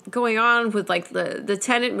going on with like the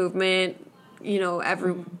tenant movement,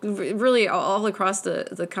 really all across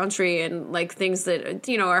the country, and like things that,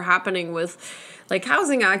 are happening with like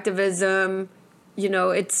housing activism.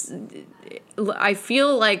 It's, I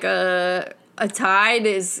feel like a tide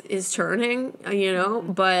is turning,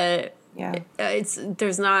 but yeah,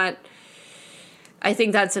 there's not, I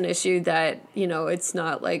think that's an issue that, it's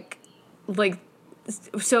not like,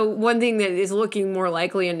 so one thing that is looking more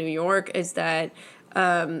likely in New York is that,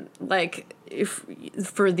 like, if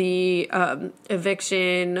for the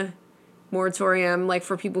eviction moratorium, like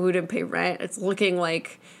for people who didn't pay rent, it's looking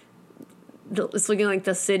like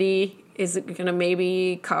the city is going to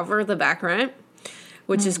maybe cover the back rent,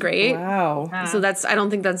 which is great. Wow. So I don't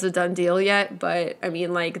think that's a done deal yet, but I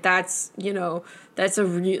mean, like, that's, that's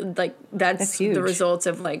that's huge. The results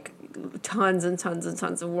of like tons and tons and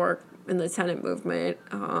tons of work in the tenant movement.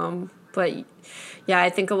 But yeah, I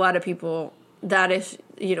think a lot of people, that if,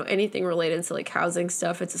 anything related to like housing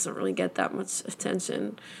stuff, it doesn't really get that much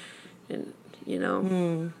attention. And,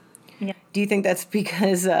 Yeah. Do you think that's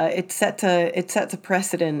because it sets a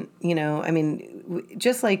precedent? I mean,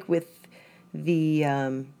 just like with the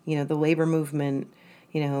the labor movement,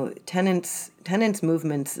 tenants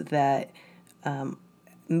movements that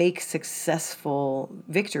make successful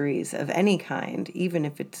victories of any kind, even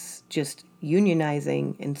if it's just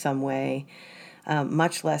unionizing in some way,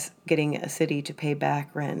 much less getting a city to pay back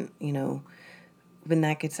rent. When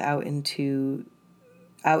that gets out into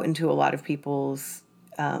a lot of people's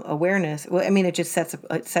awareness. Well, I mean, it just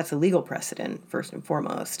sets a legal precedent first and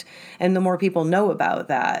foremost, and the more people know about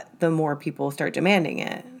that, the more people start demanding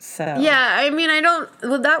it. So yeah, I mean,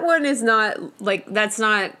 that one is not like, that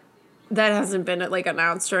hasn't been like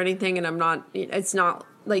announced or anything, and it's not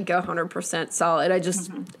like 100% solid. I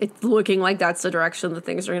just it's looking like that's the direction that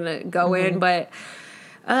things are gonna go in, but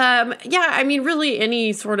yeah, I mean, really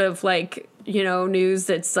any sort of like, news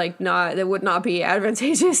that's like that would not be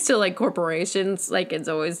advantageous to like corporations, like it's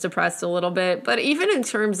always depressed a little bit. But even in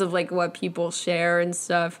terms of like what people share and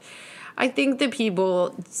stuff, I think that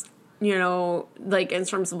people, like in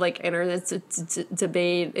terms of like internet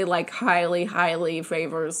debate, it like highly, highly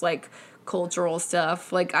favors like cultural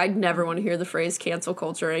stuff. Like, I'd never want to hear the phrase cancel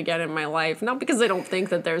culture again in my life. Not because I don't think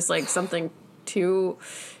that there's like something to,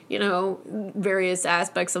 various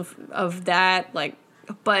aspects of that, like,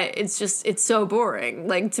 but it's so boring,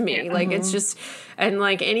 like, to me. Like, it's just, and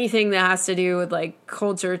like anything that has to do with like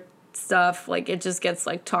culture stuff, like, it just gets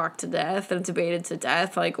like talked to death and debated to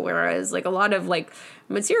death. Like, whereas like a lot of like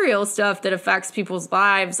material stuff that affects people's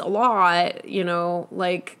lives a lot,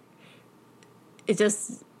 like,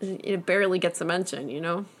 it barely gets a mention,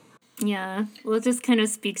 Yeah. Well, it just kind of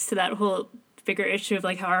speaks to that whole bigger issue of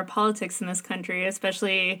like how our politics in this country,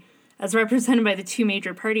 especially as represented by the two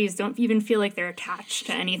major parties, don't even feel like they're attached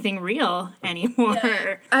to anything real anymore.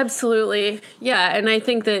 Yeah, absolutely. Yeah, and I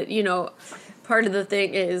think that, part of the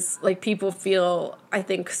thing is like people feel, I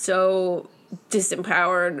think, so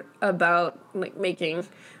disempowered about like making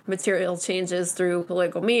material changes through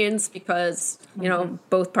political means because,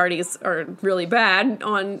 both parties are really bad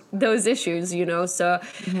on those issues, so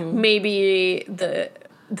maybe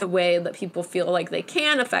the way that people feel like they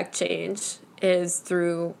can affect change is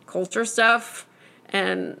through culture stuff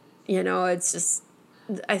And, you know, it's just,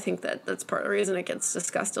 I think that's part of the reason it gets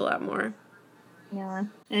discussed a lot more. Yeah.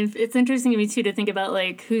 And it's interesting to me, too, to think about,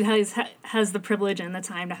 like, who has the privilege and the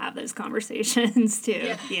time to have those conversations,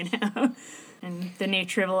 too, you know? And the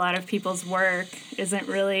nature of a lot of people's work isn't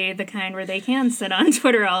really the kind where they can sit on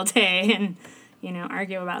Twitter all day and, you know,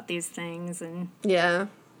 argue about these things. And yeah,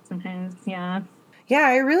 sometimes, yeah. Yeah,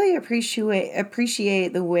 I really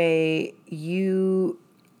appreciate the way you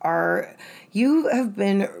have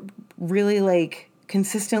been really, like,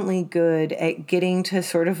 consistently good at getting to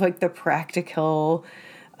sort of like the practical,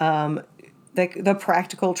 the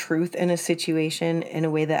practical truth in a situation in a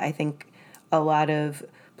way that I think a lot of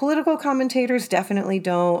political commentators definitely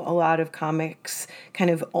don't. A lot of comics kind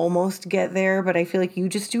of almost get there, but I feel like you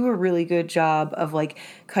just do a really good job of like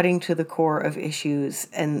cutting to the core of issues.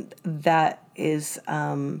 And that is,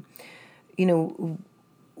 you know,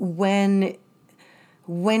 when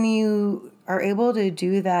you are able to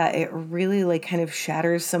do that, it really like kind of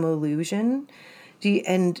shatters some illusion.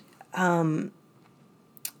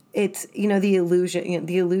 It's, you know, the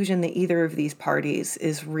illusion that either of these parties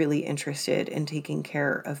is really interested in taking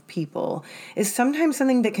care of people is sometimes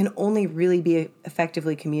something that can only really be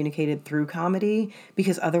effectively communicated through comedy,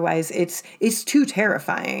 because otherwise it's too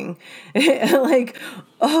terrifying. Like,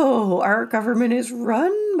 oh, our government is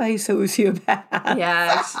run by sociopaths.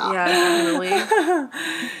 Yeah, definitely.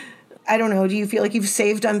 I don't know. Do you feel like you've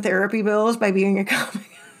saved on therapy bills by being a comic?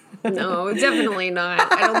 No, definitely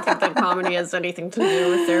not. I don't think that comedy has anything to do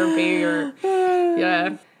with therapy or,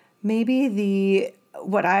 yeah. Maybe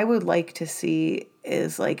what I would like to see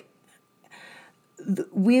is like,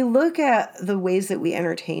 we look at the ways that we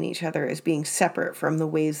entertain each other as being separate from the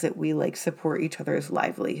ways that we like support each other's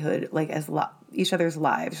livelihood, like as each other's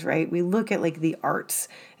lives, right? We look at like the arts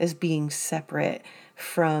as being separate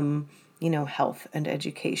from, you know, health and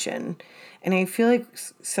education. And I feel like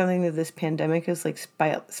something that this pandemic is like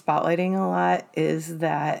spotlighting a lot is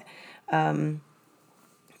that, you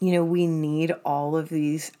know, we need all of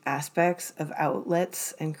these aspects of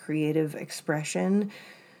outlets and creative expression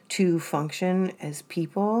to function as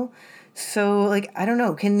people. So, like, I don't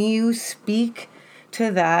know, can you speak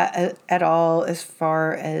to that at all as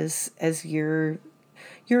far as your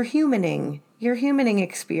humaning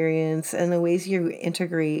experience and the ways you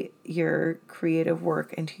integrate your creative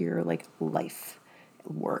work into your like life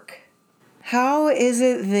work? How is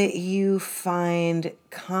it that you find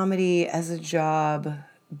comedy as a job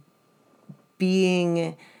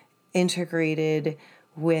being integrated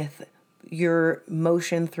with your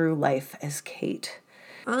motion through life as Kate?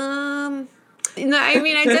 No, I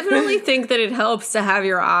mean, I definitely think that it helps to have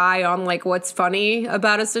your eye on, like, what's funny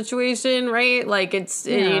about a situation, right? Like, it's,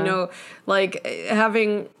 you know, like,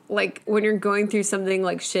 having, like, when you're going through something,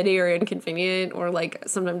 like, shitty or inconvenient or, like,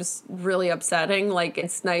 sometimes really upsetting, like,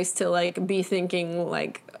 it's nice to, like, be thinking,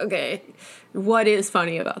 like, okay, what is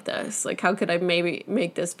funny about this? Like, how could I maybe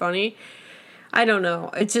make this funny? I don't know.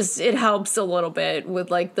 It helps a little bit with,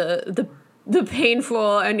 like, the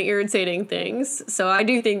painful and irritating things. So I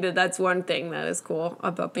do think that that's one thing that is cool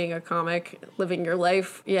about being a comic, living your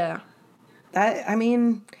life. Yeah. I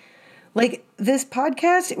mean, like, this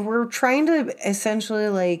podcast, we're trying to essentially,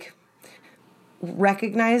 like,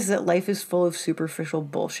 recognize that life is full of superficial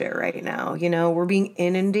bullshit right now. You know, we're being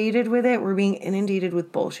inundated with it. We're being inundated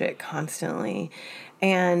with bullshit constantly.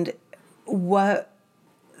 And what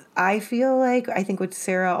I feel like, I think what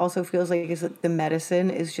Sarah also feels like is that the medicine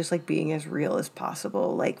is just like being as real as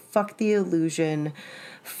possible. Like, fuck the illusion,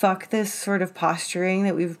 fuck this sort of posturing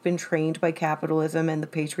that we've been trained by capitalism and the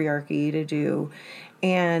patriarchy to do.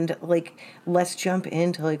 And like, let's jump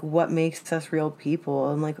into like what makes us real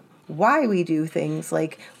people and like why we do things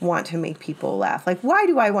like want to make people laugh. Like, why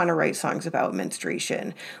do I want to write songs about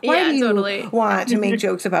menstruation? Why do you want to make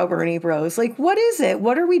jokes about Bernie Bros? Like, what is it?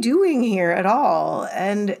 What are we doing here at all?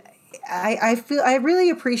 And I really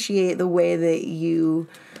appreciate the way that you,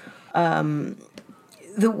 that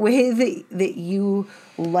you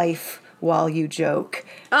life while you joke.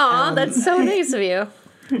 Oh, that's so nice of you.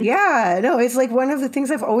 Yeah, no, it's like one of the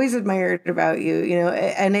things I've always admired about you, you know,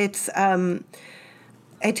 and it's,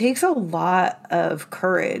 it takes a lot of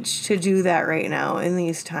courage to do that right now in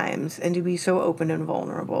these times and to be so open and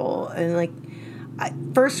vulnerable. And like,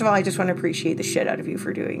 first of all, I just want to appreciate the shit out of you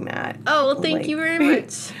for doing that. Oh, well, thank you very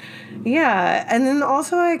much. Yeah. And then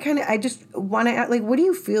also I just want to, like, what do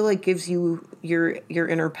you feel like gives you your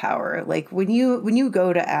inner power? Like when you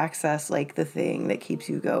go to access like the thing that keeps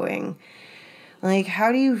you going, like,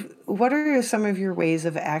 what are some of your ways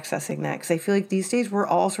of accessing that? Because I feel like these days we're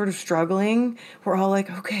all sort of struggling. We're all like,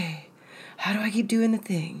 okay, how do I keep doing the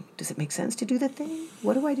thing? Does it make sense to do the thing?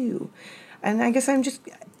 What do I do? And I guess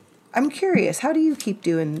I'm curious, how do you keep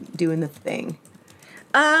doing the thing?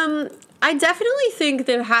 I definitely think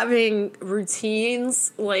that having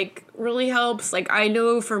routines like really helps. Like I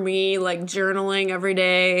know for me, like journaling every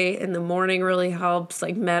day in the morning really helps,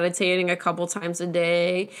 like meditating a couple times a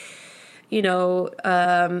day, you know,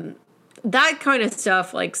 that kind of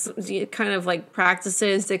stuff, like kind of like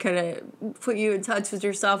practices to kind of put you in touch with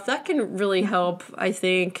yourself, that can really help, I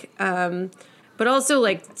think. But also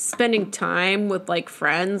like spending time with like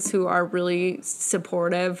friends who are really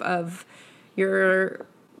supportive of your,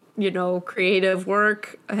 you know, creative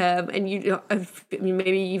work, and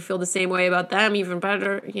maybe you feel the same way about them, even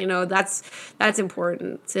better. You know, that's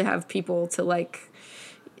important to have people to like,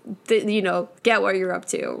 you know, get what you're up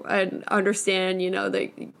to and understand, you know,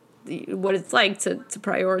 what it's like to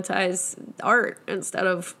prioritize art instead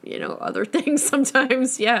of, you know, other things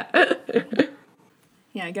sometimes. Yeah.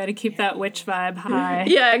 Yeah, I got to keep that witch vibe high.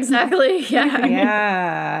 Yeah, exactly. Yeah.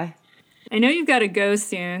 Yeah. I know you've got to go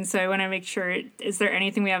soon, so I want to make sure, is there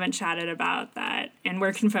anything we haven't chatted about that? And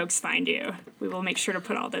where can folks find you? We will make sure to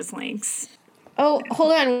put all those links. Oh,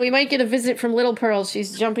 hold on. We might get a visit from Little Pearl.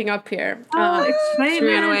 She's jumping up here. She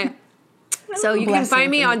ran away. So you can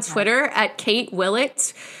find me on Twitter at Kate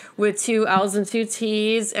Willett with 2 L's and 2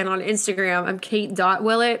 T's. And on Instagram, I'm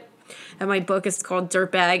Kate.Willett. And my book is called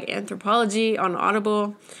Dirtbag Anthropology on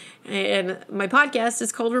Audible. And my podcast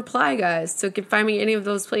is called Reply Guys. So you can find me any of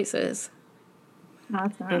those places.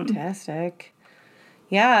 Awesome. Fantastic.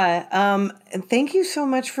 Yeah. And thank you so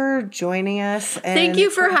much for joining us. And Thank you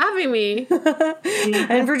for having me.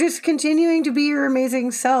 and for just continuing to be your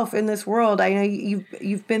amazing self in this world. I know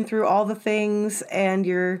you've been through all the things, and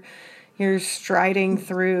you're striding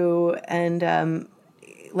through, and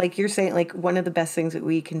like you're saying, like one of the best things that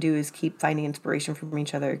we can do is keep finding inspiration from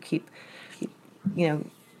each other, keep you know,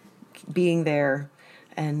 being there,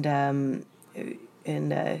 and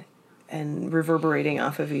reverberating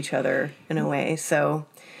off of each other in a way. So,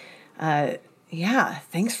 yeah,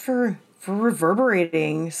 thanks for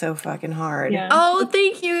reverberating so fucking hard. Yeah. Oh,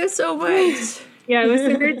 thank you so much. Yeah, it was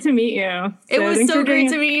so great to meet you. It was thanks so for great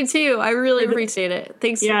doing- to meet you too. I really appreciate it.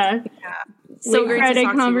 Thanks. Yeah. So Late great Friday to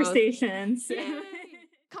talk conversations. to you both.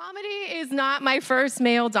 Comedy is not my first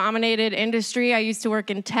male-dominated industry. I used to work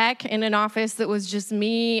in tech in an office that was just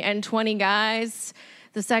me and 20 guys.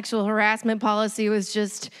 The sexual harassment policy was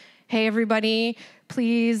just, hey, everybody,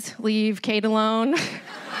 please leave Kate alone.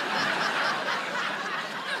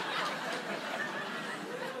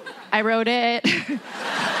 I wrote it.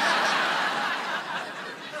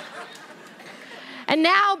 And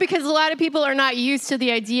now, because a lot of people are not used to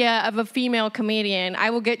the idea of a female comedian, I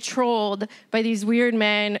will get trolled by these weird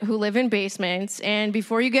men who live in basements. And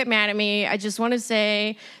before you get mad at me, I just want to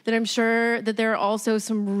say that I'm sure that there are also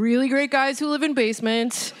some really great guys who live in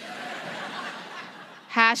basements.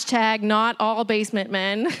 Hashtag not all basement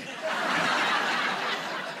men.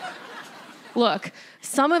 Look,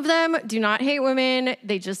 some of them do not hate women,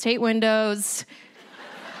 they just hate windows.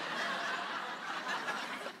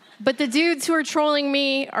 But the dudes who are trolling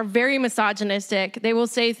me are very misogynistic. They will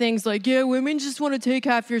say things like, yeah, women just want to take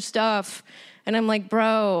half your stuff. And I'm like,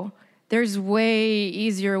 bro, there's way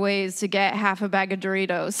easier ways to get half a bag of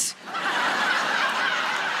Doritos.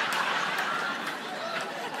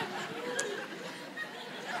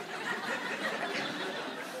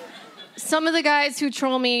 Some of the guys who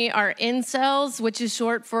troll me are incels, which is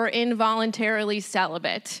short for involuntarily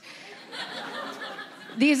celibate.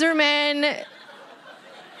 These are men,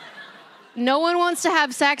 no one wants to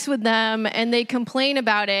have sex with them, and they complain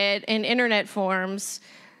about it in internet forums,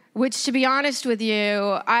 which, to be honest with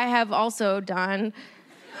you, I have also done.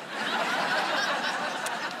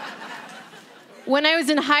 When I was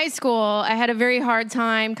in high school, I had a very hard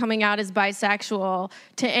time coming out as bisexual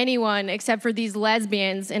to anyone except for these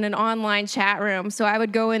lesbians in an online chat room. So I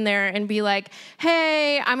would go in there and be like,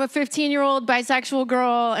 hey, I'm a 15-year-old bisexual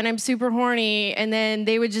girl and I'm super horny. And then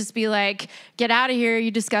they would just be like, get out of here, you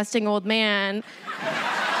disgusting old man.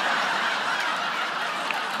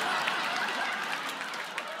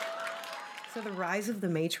 So the rise of the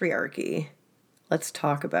matriarchy. Let's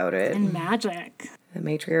talk about it. And magic. The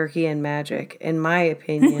matriarchy and magic, in my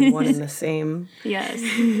opinion, one and the same. Yes.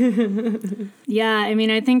 Yeah, I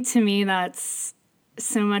mean, I think to me that's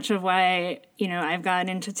so much of why, you know, I've gotten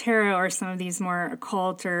into tarot or some of these more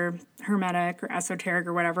occult or hermetic or esoteric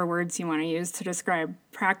or whatever words you want to use to describe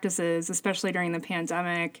practices, especially during the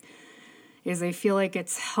pandemic, is I feel like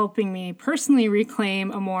it's helping me personally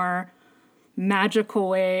reclaim a more magical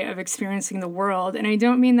way of experiencing the world. And I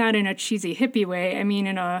don't mean that in a cheesy hippie way. I mean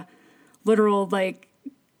in a literal, like,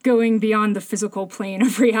 going beyond the physical plane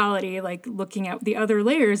of reality, like looking at the other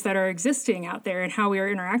layers that are existing out there and how we are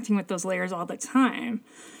interacting with those layers all the time.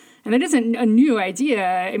 And that isn't a new idea.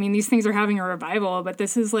 I mean, these things are having a revival, but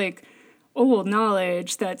this is like old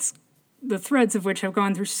knowledge that's the threads of which have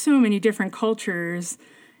gone through so many different cultures.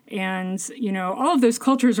 And, you know, all of those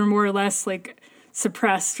cultures are more or less like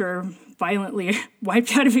suppressed or violently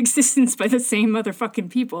wiped out of existence by the same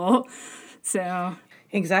motherfucking people. So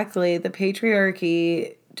exactly. The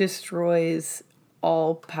patriarchy destroys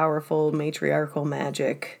all powerful matriarchal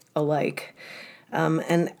magic alike.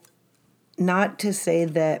 And not to say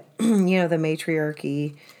that, you know, the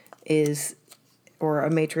matriarchy is, or a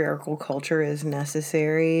matriarchal culture is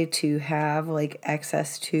necessary to have like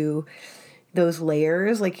access to those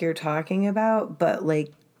layers like you're talking about, but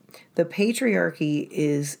like the patriarchy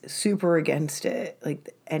is super against it,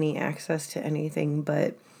 like any access to anything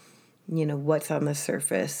but, you know, what's on the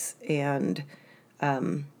surface, and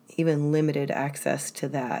even limited access to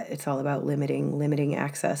that. It's all about limiting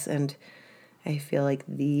access. And I feel like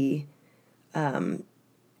the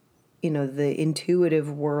you know, the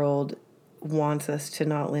intuitive world wants us to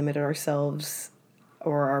not limit ourselves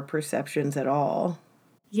or our perceptions at all.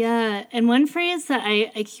 yeah, and one phrase that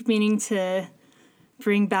I keep meaning to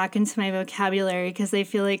bring back into my vocabulary, because I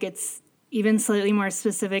feel like it's even slightly more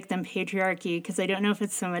specific than patriarchy, because I don't know if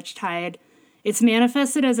it's so much tied. It's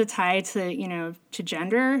manifested as a tie to, you know, to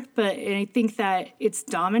gender, but I think that it's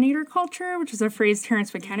dominator culture, which is a phrase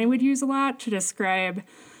Terence McKenna would use a lot to describe,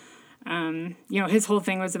 you know, his whole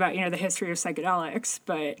thing was about, you know, the history of psychedelics.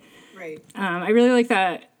 But Right. I really like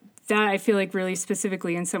that. That I feel like really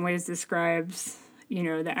specifically in some ways describes, you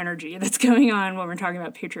know, the energy that's going on when we're talking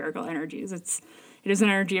about patriarchal energies. It is an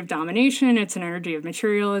energy of domination. It's an energy of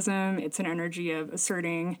materialism. It's an energy of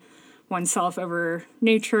asserting oneself over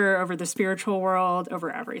nature, over the spiritual world, over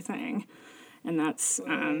everything. And that's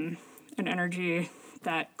an energy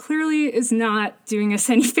that clearly is not doing us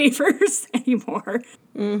any favors anymore.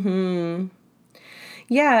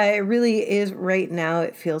 Yeah, it really is. Right now,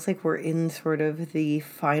 it feels like we're in sort of the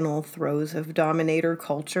final throes of dominator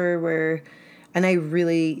culture where, and I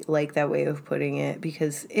really like that way of putting it,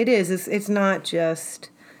 because it's not a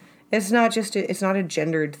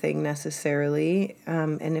gendered thing necessarily.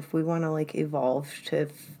 And if we want to like evolve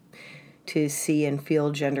to see and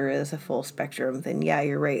feel gender as a full spectrum, then yeah,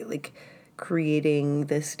 you're right. Like creating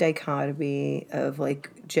this dichotomy of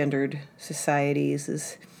like gendered societies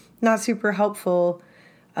is not super helpful.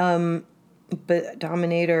 But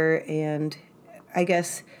dominator, and I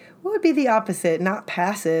guess what would be the opposite? Not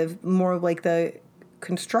passive, more like the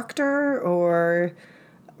constructor or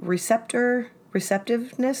receptiveness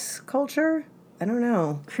culture? I don't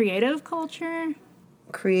know. Creative culture?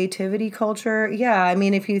 Creativity culture? Yeah, I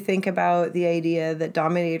mean, if you think about the idea that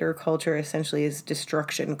dominator culture essentially is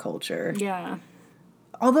destruction culture. Yeah.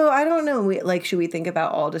 Although, I don't know, should we think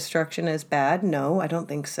about all destruction as bad? No, I don't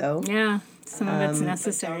think so. Yeah. Some of it's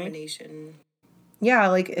necessary. Domination. Yeah,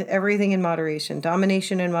 like everything in moderation.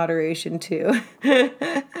 Domination and moderation, too.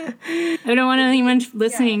 I don't want anyone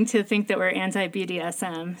listening to think that we're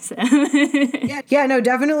anti-BDSM. So. Yeah, no,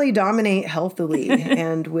 definitely dominate healthily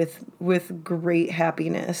and with great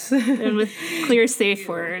happiness. And with clear, safe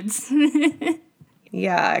words.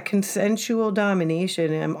 Yeah, consensual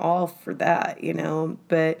domination, I'm all for that, you know,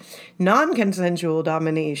 but non-consensual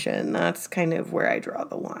domination, that's kind of where I draw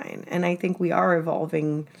the line. And I think we are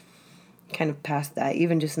evolving kind of past that,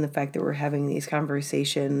 even just in the fact that we're having these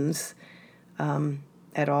conversations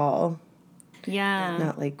at all. Yeah.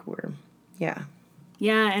 Not like we're, yeah.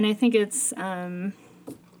 Yeah, and I think it's, I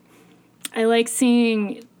like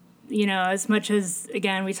seeing, you know, as much as,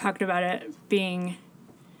 again, we talked about it being,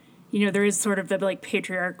 you know, there is sort of the like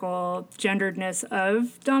patriarchal genderedness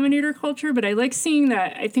of dominator culture, but I like seeing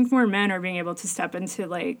that I think more men are being able to step into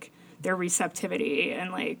like their receptivity,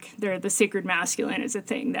 and like the sacred masculine is a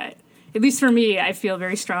thing that, at least for me, I feel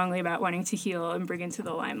very strongly about wanting to heal and bring into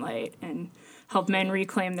the limelight and help men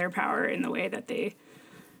reclaim their power in the way that they,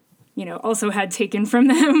 you know, also had taken from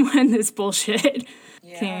them when this bullshit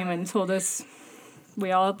came and told us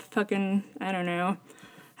we all fucking, I don't know,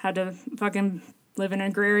 had to fucking live in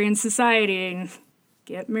an agrarian society and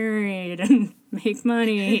get married and make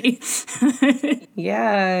money.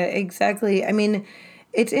 Yeah, exactly. I mean,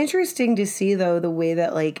 it's interesting to see, though, the way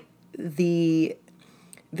that, like, there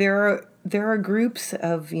are groups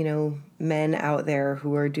of, you know, men out there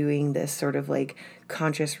who are doing this sort of, like,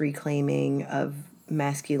 conscious reclaiming of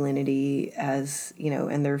masculinity as, you know,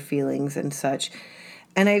 and their feelings and such.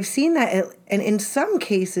 And I've seen that, and in some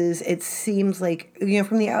cases, it seems like, you know,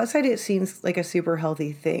 from the outside, it seems like a super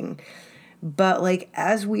healthy thing. But like,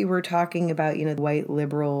 as we were talking about, you know, the white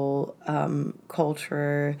liberal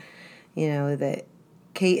culture, you know, that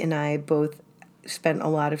Kate and I both spent a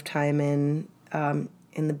lot of time in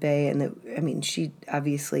the Bay, and that, I mean, she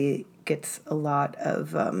obviously gets a lot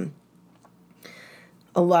of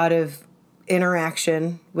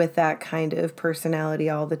interaction with that kind of personality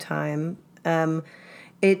all the time.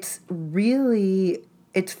 It's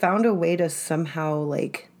found a way to somehow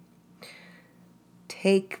like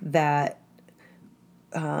take that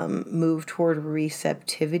move toward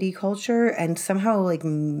receptivity culture and somehow like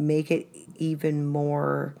make it even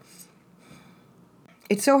more.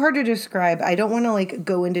 It's so hard to describe. I don't want to like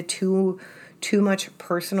go into too much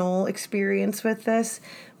personal experience with this,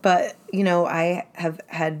 but you know, I've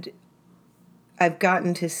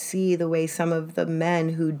gotten to see the way some of the men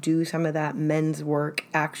who do some of that men's work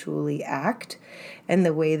actually act, and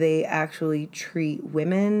the way they actually treat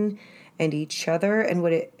women and each other. And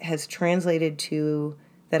what it has translated to,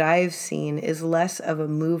 that I've seen, is less of a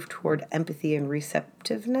move toward empathy and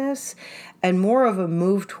receptiveness and more of a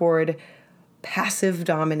move toward passive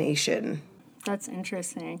domination. That's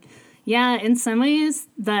interesting. Yeah, in some ways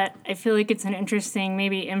that I feel like it's an interesting,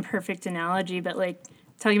 maybe imperfect analogy, but like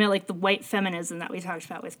talking about like the white feminism that we talked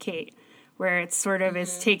about with Kate, where it's sort of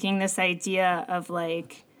is taking this idea of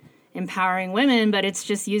like empowering women, but it's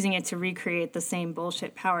just using it to recreate the same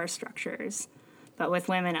bullshit power structures, but with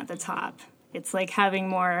women at the top. It's like having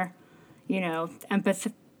more, you know,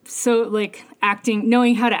 empathy. So like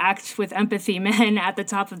knowing how to act with empathy men at the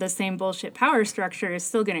top of the same bullshit power structure is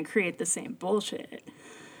still going to create the same bullshit.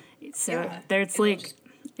 So there's like,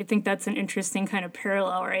 I think that's an interesting kind of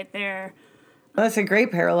parallel right there. Well, that's a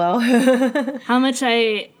great parallel. How much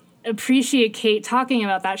I appreciate Kate talking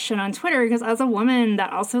about that shit on Twitter, because as a woman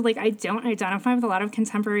that also, like, I don't identify with a lot of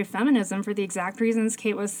contemporary feminism for the exact reasons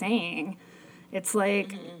Kate was saying. It's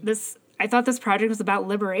like I thought this project was about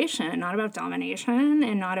liberation, not about domination,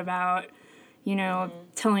 and not about, you know,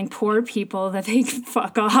 telling poor people that they can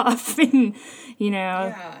fuck off and, you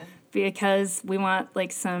know, because we want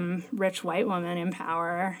like some rich white woman in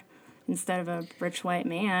power instead of a rich white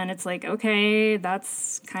man. It's like, okay,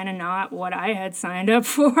 that's kind of not what I had signed up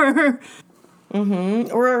for.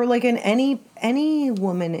 Or like in any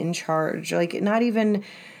woman in charge, like not even,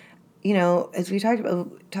 you know, as we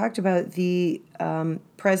talked about the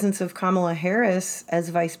presence of Kamala Harris as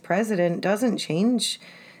vice president doesn't change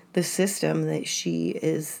the system that she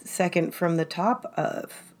is second from the top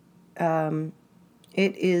of.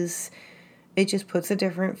 It just puts a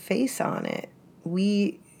different face on it.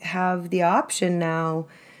 We have the option now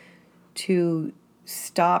to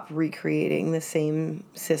stop recreating the same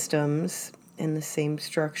systems and the same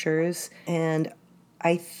structures. And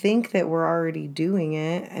I think that we're already doing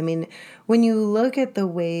it. I mean, when you look at the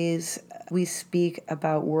ways we speak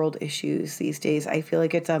about world issues these days, I feel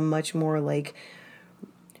like it's a much more like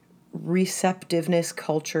receptiveness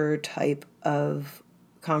culture type of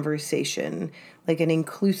conversation, like an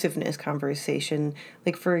inclusiveness conversation.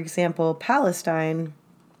 Like, for example, Palestine,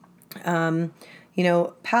 you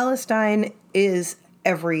know, Palestine is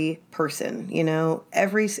every person, you know,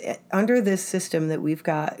 under this system that we've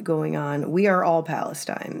got going on, we are all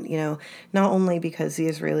Palestine, you know, not only because the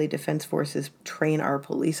Israeli Defense Forces train our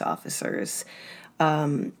police officers,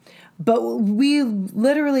 but we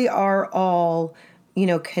literally are all, you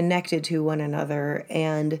know, connected to one another.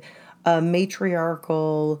 And a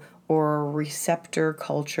matriarchal or receptor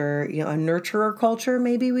culture, you know, a nurturer culture,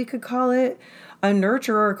 maybe we could call it. A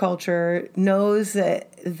nurturer culture knows that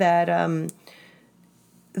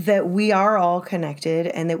we are all connected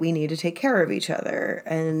and that we need to take care of each other,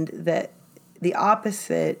 and that the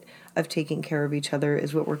opposite of taking care of each other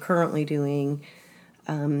is what we're currently doing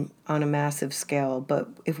on a massive scale. But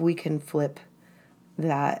if we can flip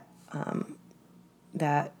that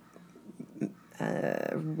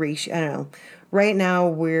ratio, I don't know. Right now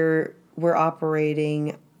we're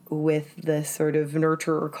operating with this sort of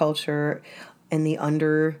nurturer culture and the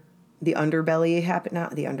underbelly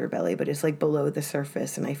not the underbelly, but it's like below the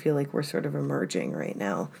surface. And I feel like we're sort of emerging right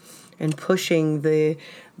now and pushing the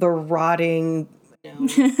rotting,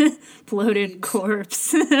 bloated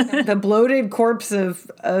corpse. the bloated corpse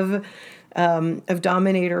of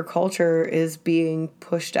dominator culture is being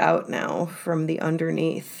pushed out now from the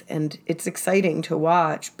underneath. And it's exciting to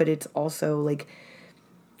watch, but it's also like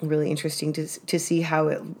really interesting to see how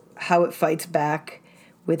it fights back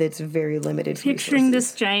with its very limited Picturing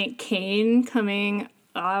resources. this giant cane coming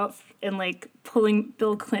out and like pulling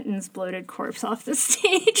Bill Clinton's bloated corpse off the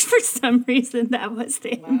stage for some reason. That was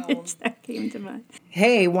the image that came to mind.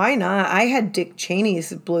 Hey, why not? I had Dick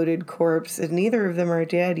Cheney's bloated corpse, and neither of them are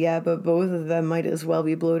dead yet, but both of them might as well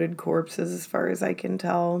be bloated corpses as far as I can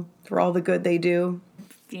tell, for all the good they do.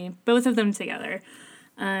 Yeah, both of them together.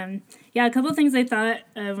 A couple of things I thought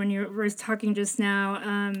when you were talking just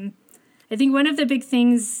now. I think one of the big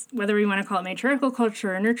things, whether we want to call it matriarchal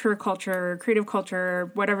culture, or nurture culture, or creative culture,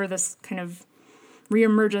 or whatever this kind of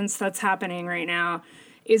reemergence that's happening right now,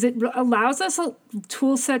 is it allows us a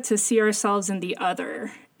tool set to see ourselves in the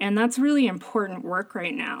other. And that's really important work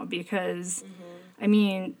right now because, I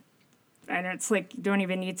mean, and it's like you don't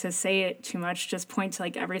even need to say it too much, just point to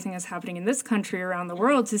like everything that's happening in this country around the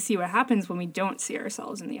world to see what happens when we don't see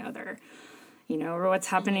ourselves in the other. You know, or what's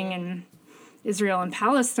happening in Israel and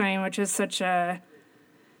Palestine, which is such a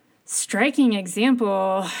striking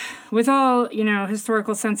example with all, you know,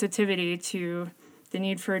 historical sensitivity to the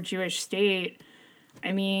need for a Jewish state.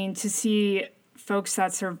 I mean, to see folks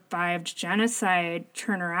that survived genocide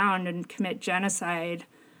turn around and commit genocide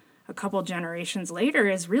a couple generations later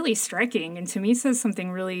is really striking, and to me says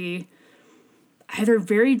something really either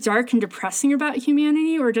very dark and depressing about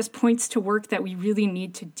humanity or just points to work that we really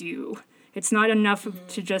need to do. It's not enough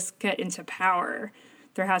to just get into power.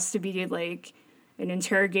 There has to be like an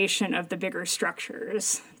interrogation of the bigger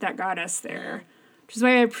structures that got us there, which is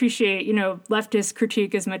why I appreciate, you know, leftist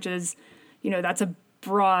critique as much as, you know, that's a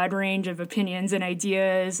broad range of opinions and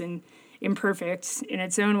ideas and imperfect in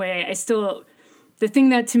its own way. The thing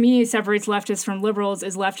that to me separates leftists from liberals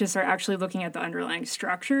is leftists are actually looking at the underlying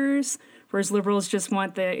structures, whereas liberals just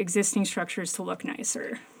want the existing structures to look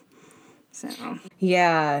nicer. So.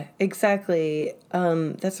 Yeah, exactly.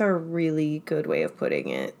 That's a really good way of putting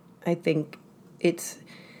it. I think it's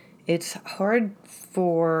hard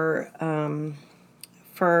for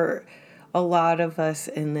a lot of us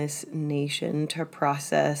in this nation to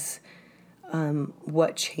process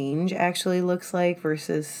what change actually looks like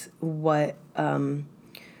versus what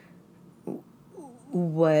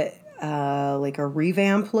like a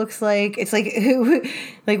revamp looks like. It's like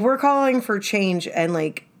like we're calling for change and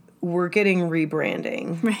like we're getting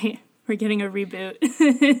rebranding. Right. We're getting a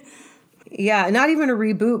reboot. Yeah, not even a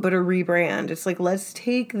reboot, but a rebrand. It's like, let's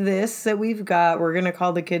take this that we've got. We're going to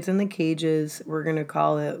call the kids in the cages. We're going to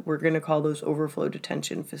call those overflow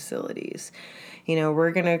detention facilities. You know,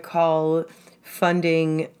 we're going to call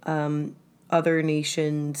funding other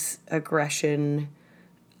nations' aggression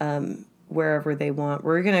wherever they want.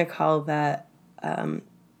 We're going to call that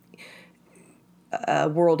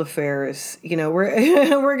world affairs. You know,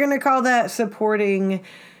 we're going to call that supporting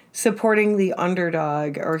the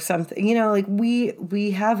underdog or something. You know, like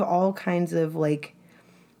we have all kinds of like,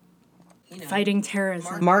 you know, fighting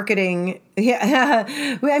terrorism, marketing. Yeah.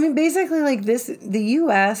 I mean, basically like the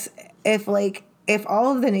US, if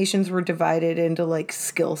all of the nations were divided into like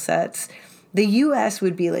skill sets, the US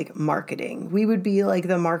would be like marketing. We would be like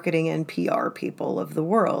the marketing and PR people of the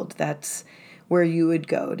world. That's where you would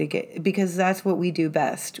go to get, because that's what we do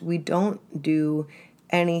best. We don't do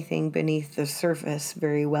anything beneath the surface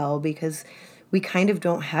very well because we kind of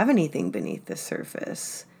don't have anything beneath the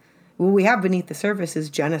surface. What we have beneath the surface is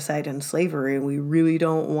genocide and slavery, and we really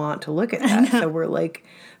don't want to look at that. So we're like,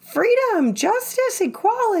 freedom, justice,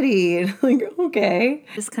 equality. Like, okay.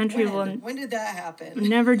 This country when did that happen?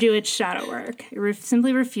 Never do its shadow work. It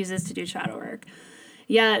simply refuses to do shadow work.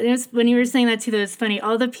 Yeah, it was, when you were saying that too, that was funny.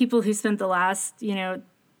 All the people who spent the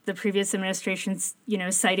previous administrations,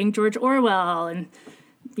 citing George Orwell and,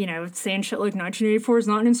 saying shit like 1984 is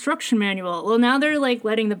not an instruction manual. Well, now they're like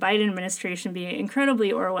letting the Biden administration be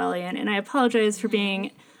incredibly Orwellian. And I apologize for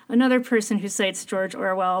being another person who cites George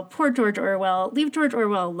Orwell. Poor George Orwell. Leave George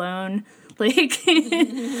Orwell alone. Like,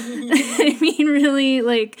 I mean, really,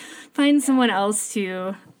 like, find someone else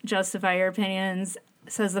to justify your opinions,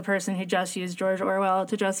 says the person who just used George Orwell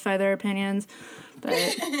to justify their opinions. But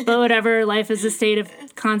whatever, life is a state of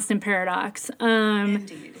constant paradox.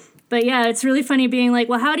 Indeed. But yeah, it's really funny being like,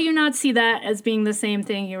 well, how do you not see that as being the same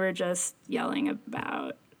thing you were just yelling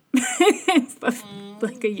about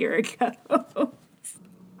like a year ago?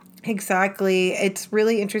 Exactly. It's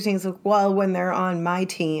really interesting. It's like, well, when they're on my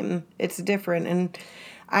team, it's different. And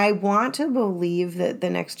I want to believe that the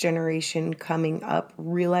next generation coming up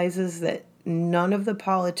realizes that none of the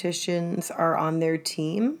politicians are on their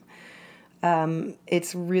team.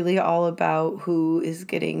 It's really all about who is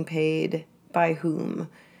getting paid by whom.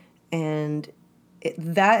 And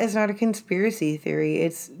that is not a conspiracy theory.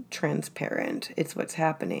 It's transparent. It's what's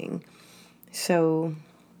happening. So,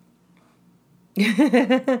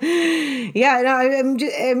 Yeah, no, I'm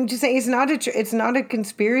just saying it's not a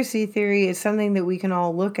conspiracy theory. It's something that we can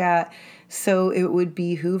all look at. So it would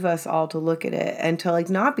behoove us all to look at it and to like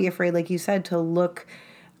not be afraid, like you said, to look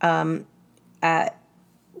at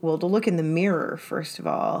to look in the mirror first of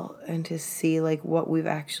all, and to see like what we've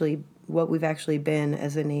actually been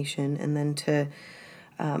as a nation, and then to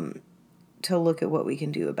look at what we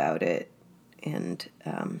can do about it. And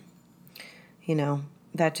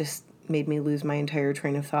that just made me lose my entire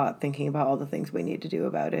train of thought thinking about all the things we need to do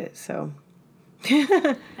about it. So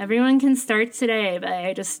everyone can start today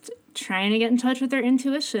by just trying to get in touch with their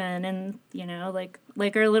intuition, and like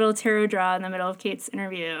our little tarot draw in the middle of Kate's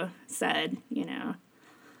interview said,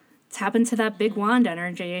 tap into that big wand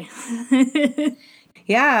energy.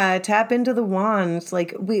 Yeah, tap into the wands.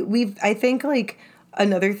 Like I think like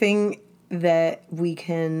another thing that we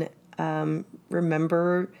can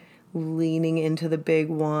remember leaning into the big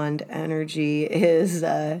wand energy is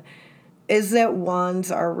that wands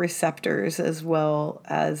are receptors as well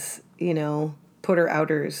as, putter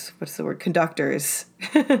outers. What's the word? Conductors.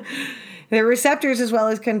 They're receptors as well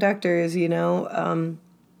as conductors, and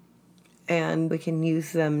we can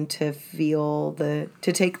use them to to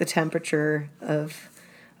take the temperature of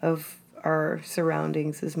our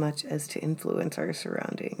surroundings as much as to influence our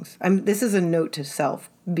surroundings. This is a note to self,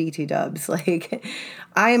 BT dubs. Like,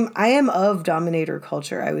 I am of dominator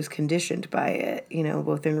culture. I was conditioned by it,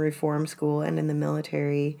 both in reform school and in the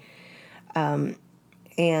military. And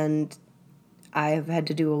I have had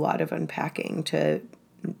to do a lot of unpacking to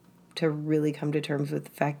really come to terms with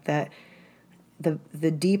the fact that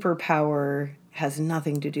the deeper power has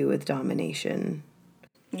nothing to do with domination.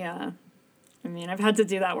 Yeah. I mean, I've had to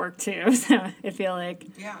do that work too, so I feel like,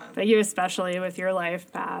 but you especially with your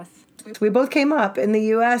life path. We both came up in the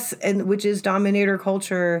U.S., which is dominator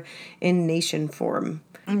culture in nation form.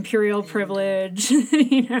 Imperial privilege,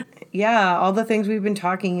 Yeah, all the things we've been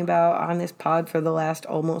talking about on this pod for the last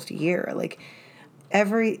almost year. Like,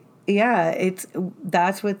 that's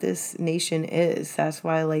what this nation is. That's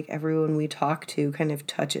why, like, everyone we talk to kind of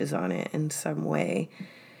touches on it in some way.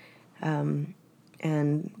 And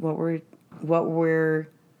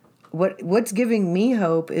what's giving me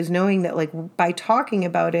hope is knowing that, like, by talking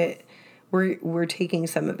about it, we're taking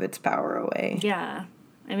some of its power away. Yeah.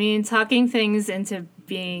 I mean, talking things into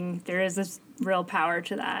being, there is a real power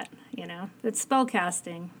to that, It's spell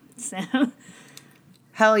casting. So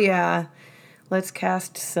Hell yeah. Let's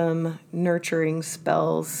cast some nurturing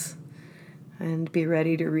spells and be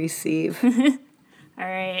ready to receive. All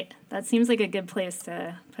right. That seems like a good place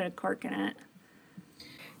to put a cork in it.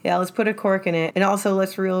 Yeah, let's put a cork in it. And also,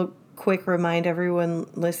 let's real quick remind everyone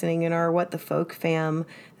listening in our What the Folk fam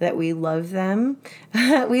that we love them.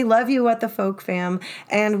 We love you, What the Folk fam.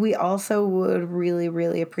 And we also would really,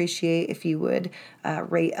 really appreciate if you would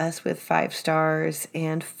rate us with 5 stars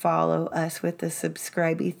and follow us with the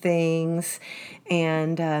subscribey things,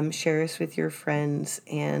 and share us with your friends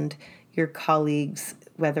and your colleagues,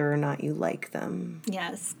 whether or not you like them.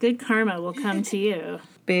 Yes, good karma will come to you.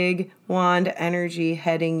 Big wand energy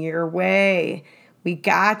heading your way. We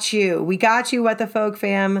got you. We got you, What the Folk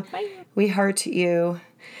fam. Bye. We heart you.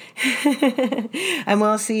 And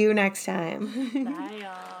we'll see you next time. Bye,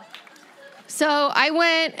 y'all. So I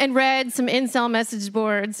went and read some incel message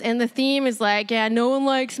boards, and the theme is like, yeah, no one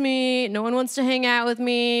likes me, no one wants to hang out with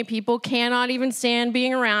me, people cannot even stand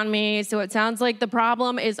being around me. So it sounds like the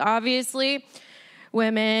problem is obviously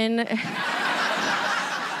women.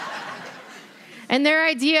 And their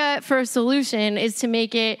idea for a solution is to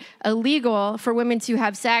make it illegal for women to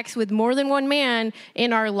have sex with more than one man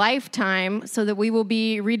in our lifetime so that we will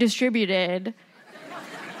be redistributed.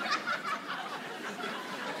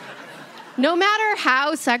 No matter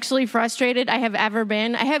how sexually frustrated I have ever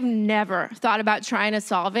been, I have never thought about trying to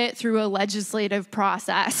solve it through a legislative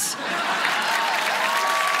process.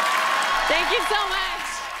 Thank you so much.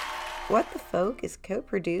 What the Folk is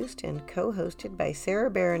co-produced and co-hosted by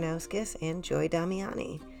Sarah Baranowskis and Joy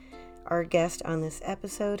Damiani. Our guest on this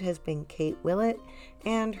episode has been Kate Willett,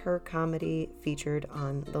 and her comedy featured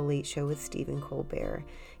on The Late Show with Stephen Colbert.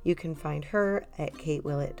 You can find her at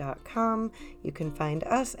katewillett.com. You can find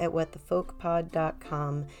us at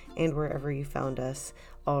whatthefolkpod.com and wherever you found us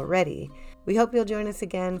already. We hope you'll join us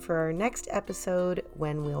again for our next episode,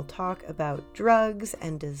 when we'll talk about drugs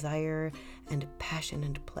and desire and passion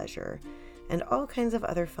and pleasure and all kinds of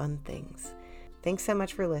other fun things. Thanks so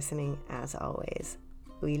much for listening, as always.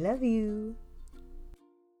 We love you.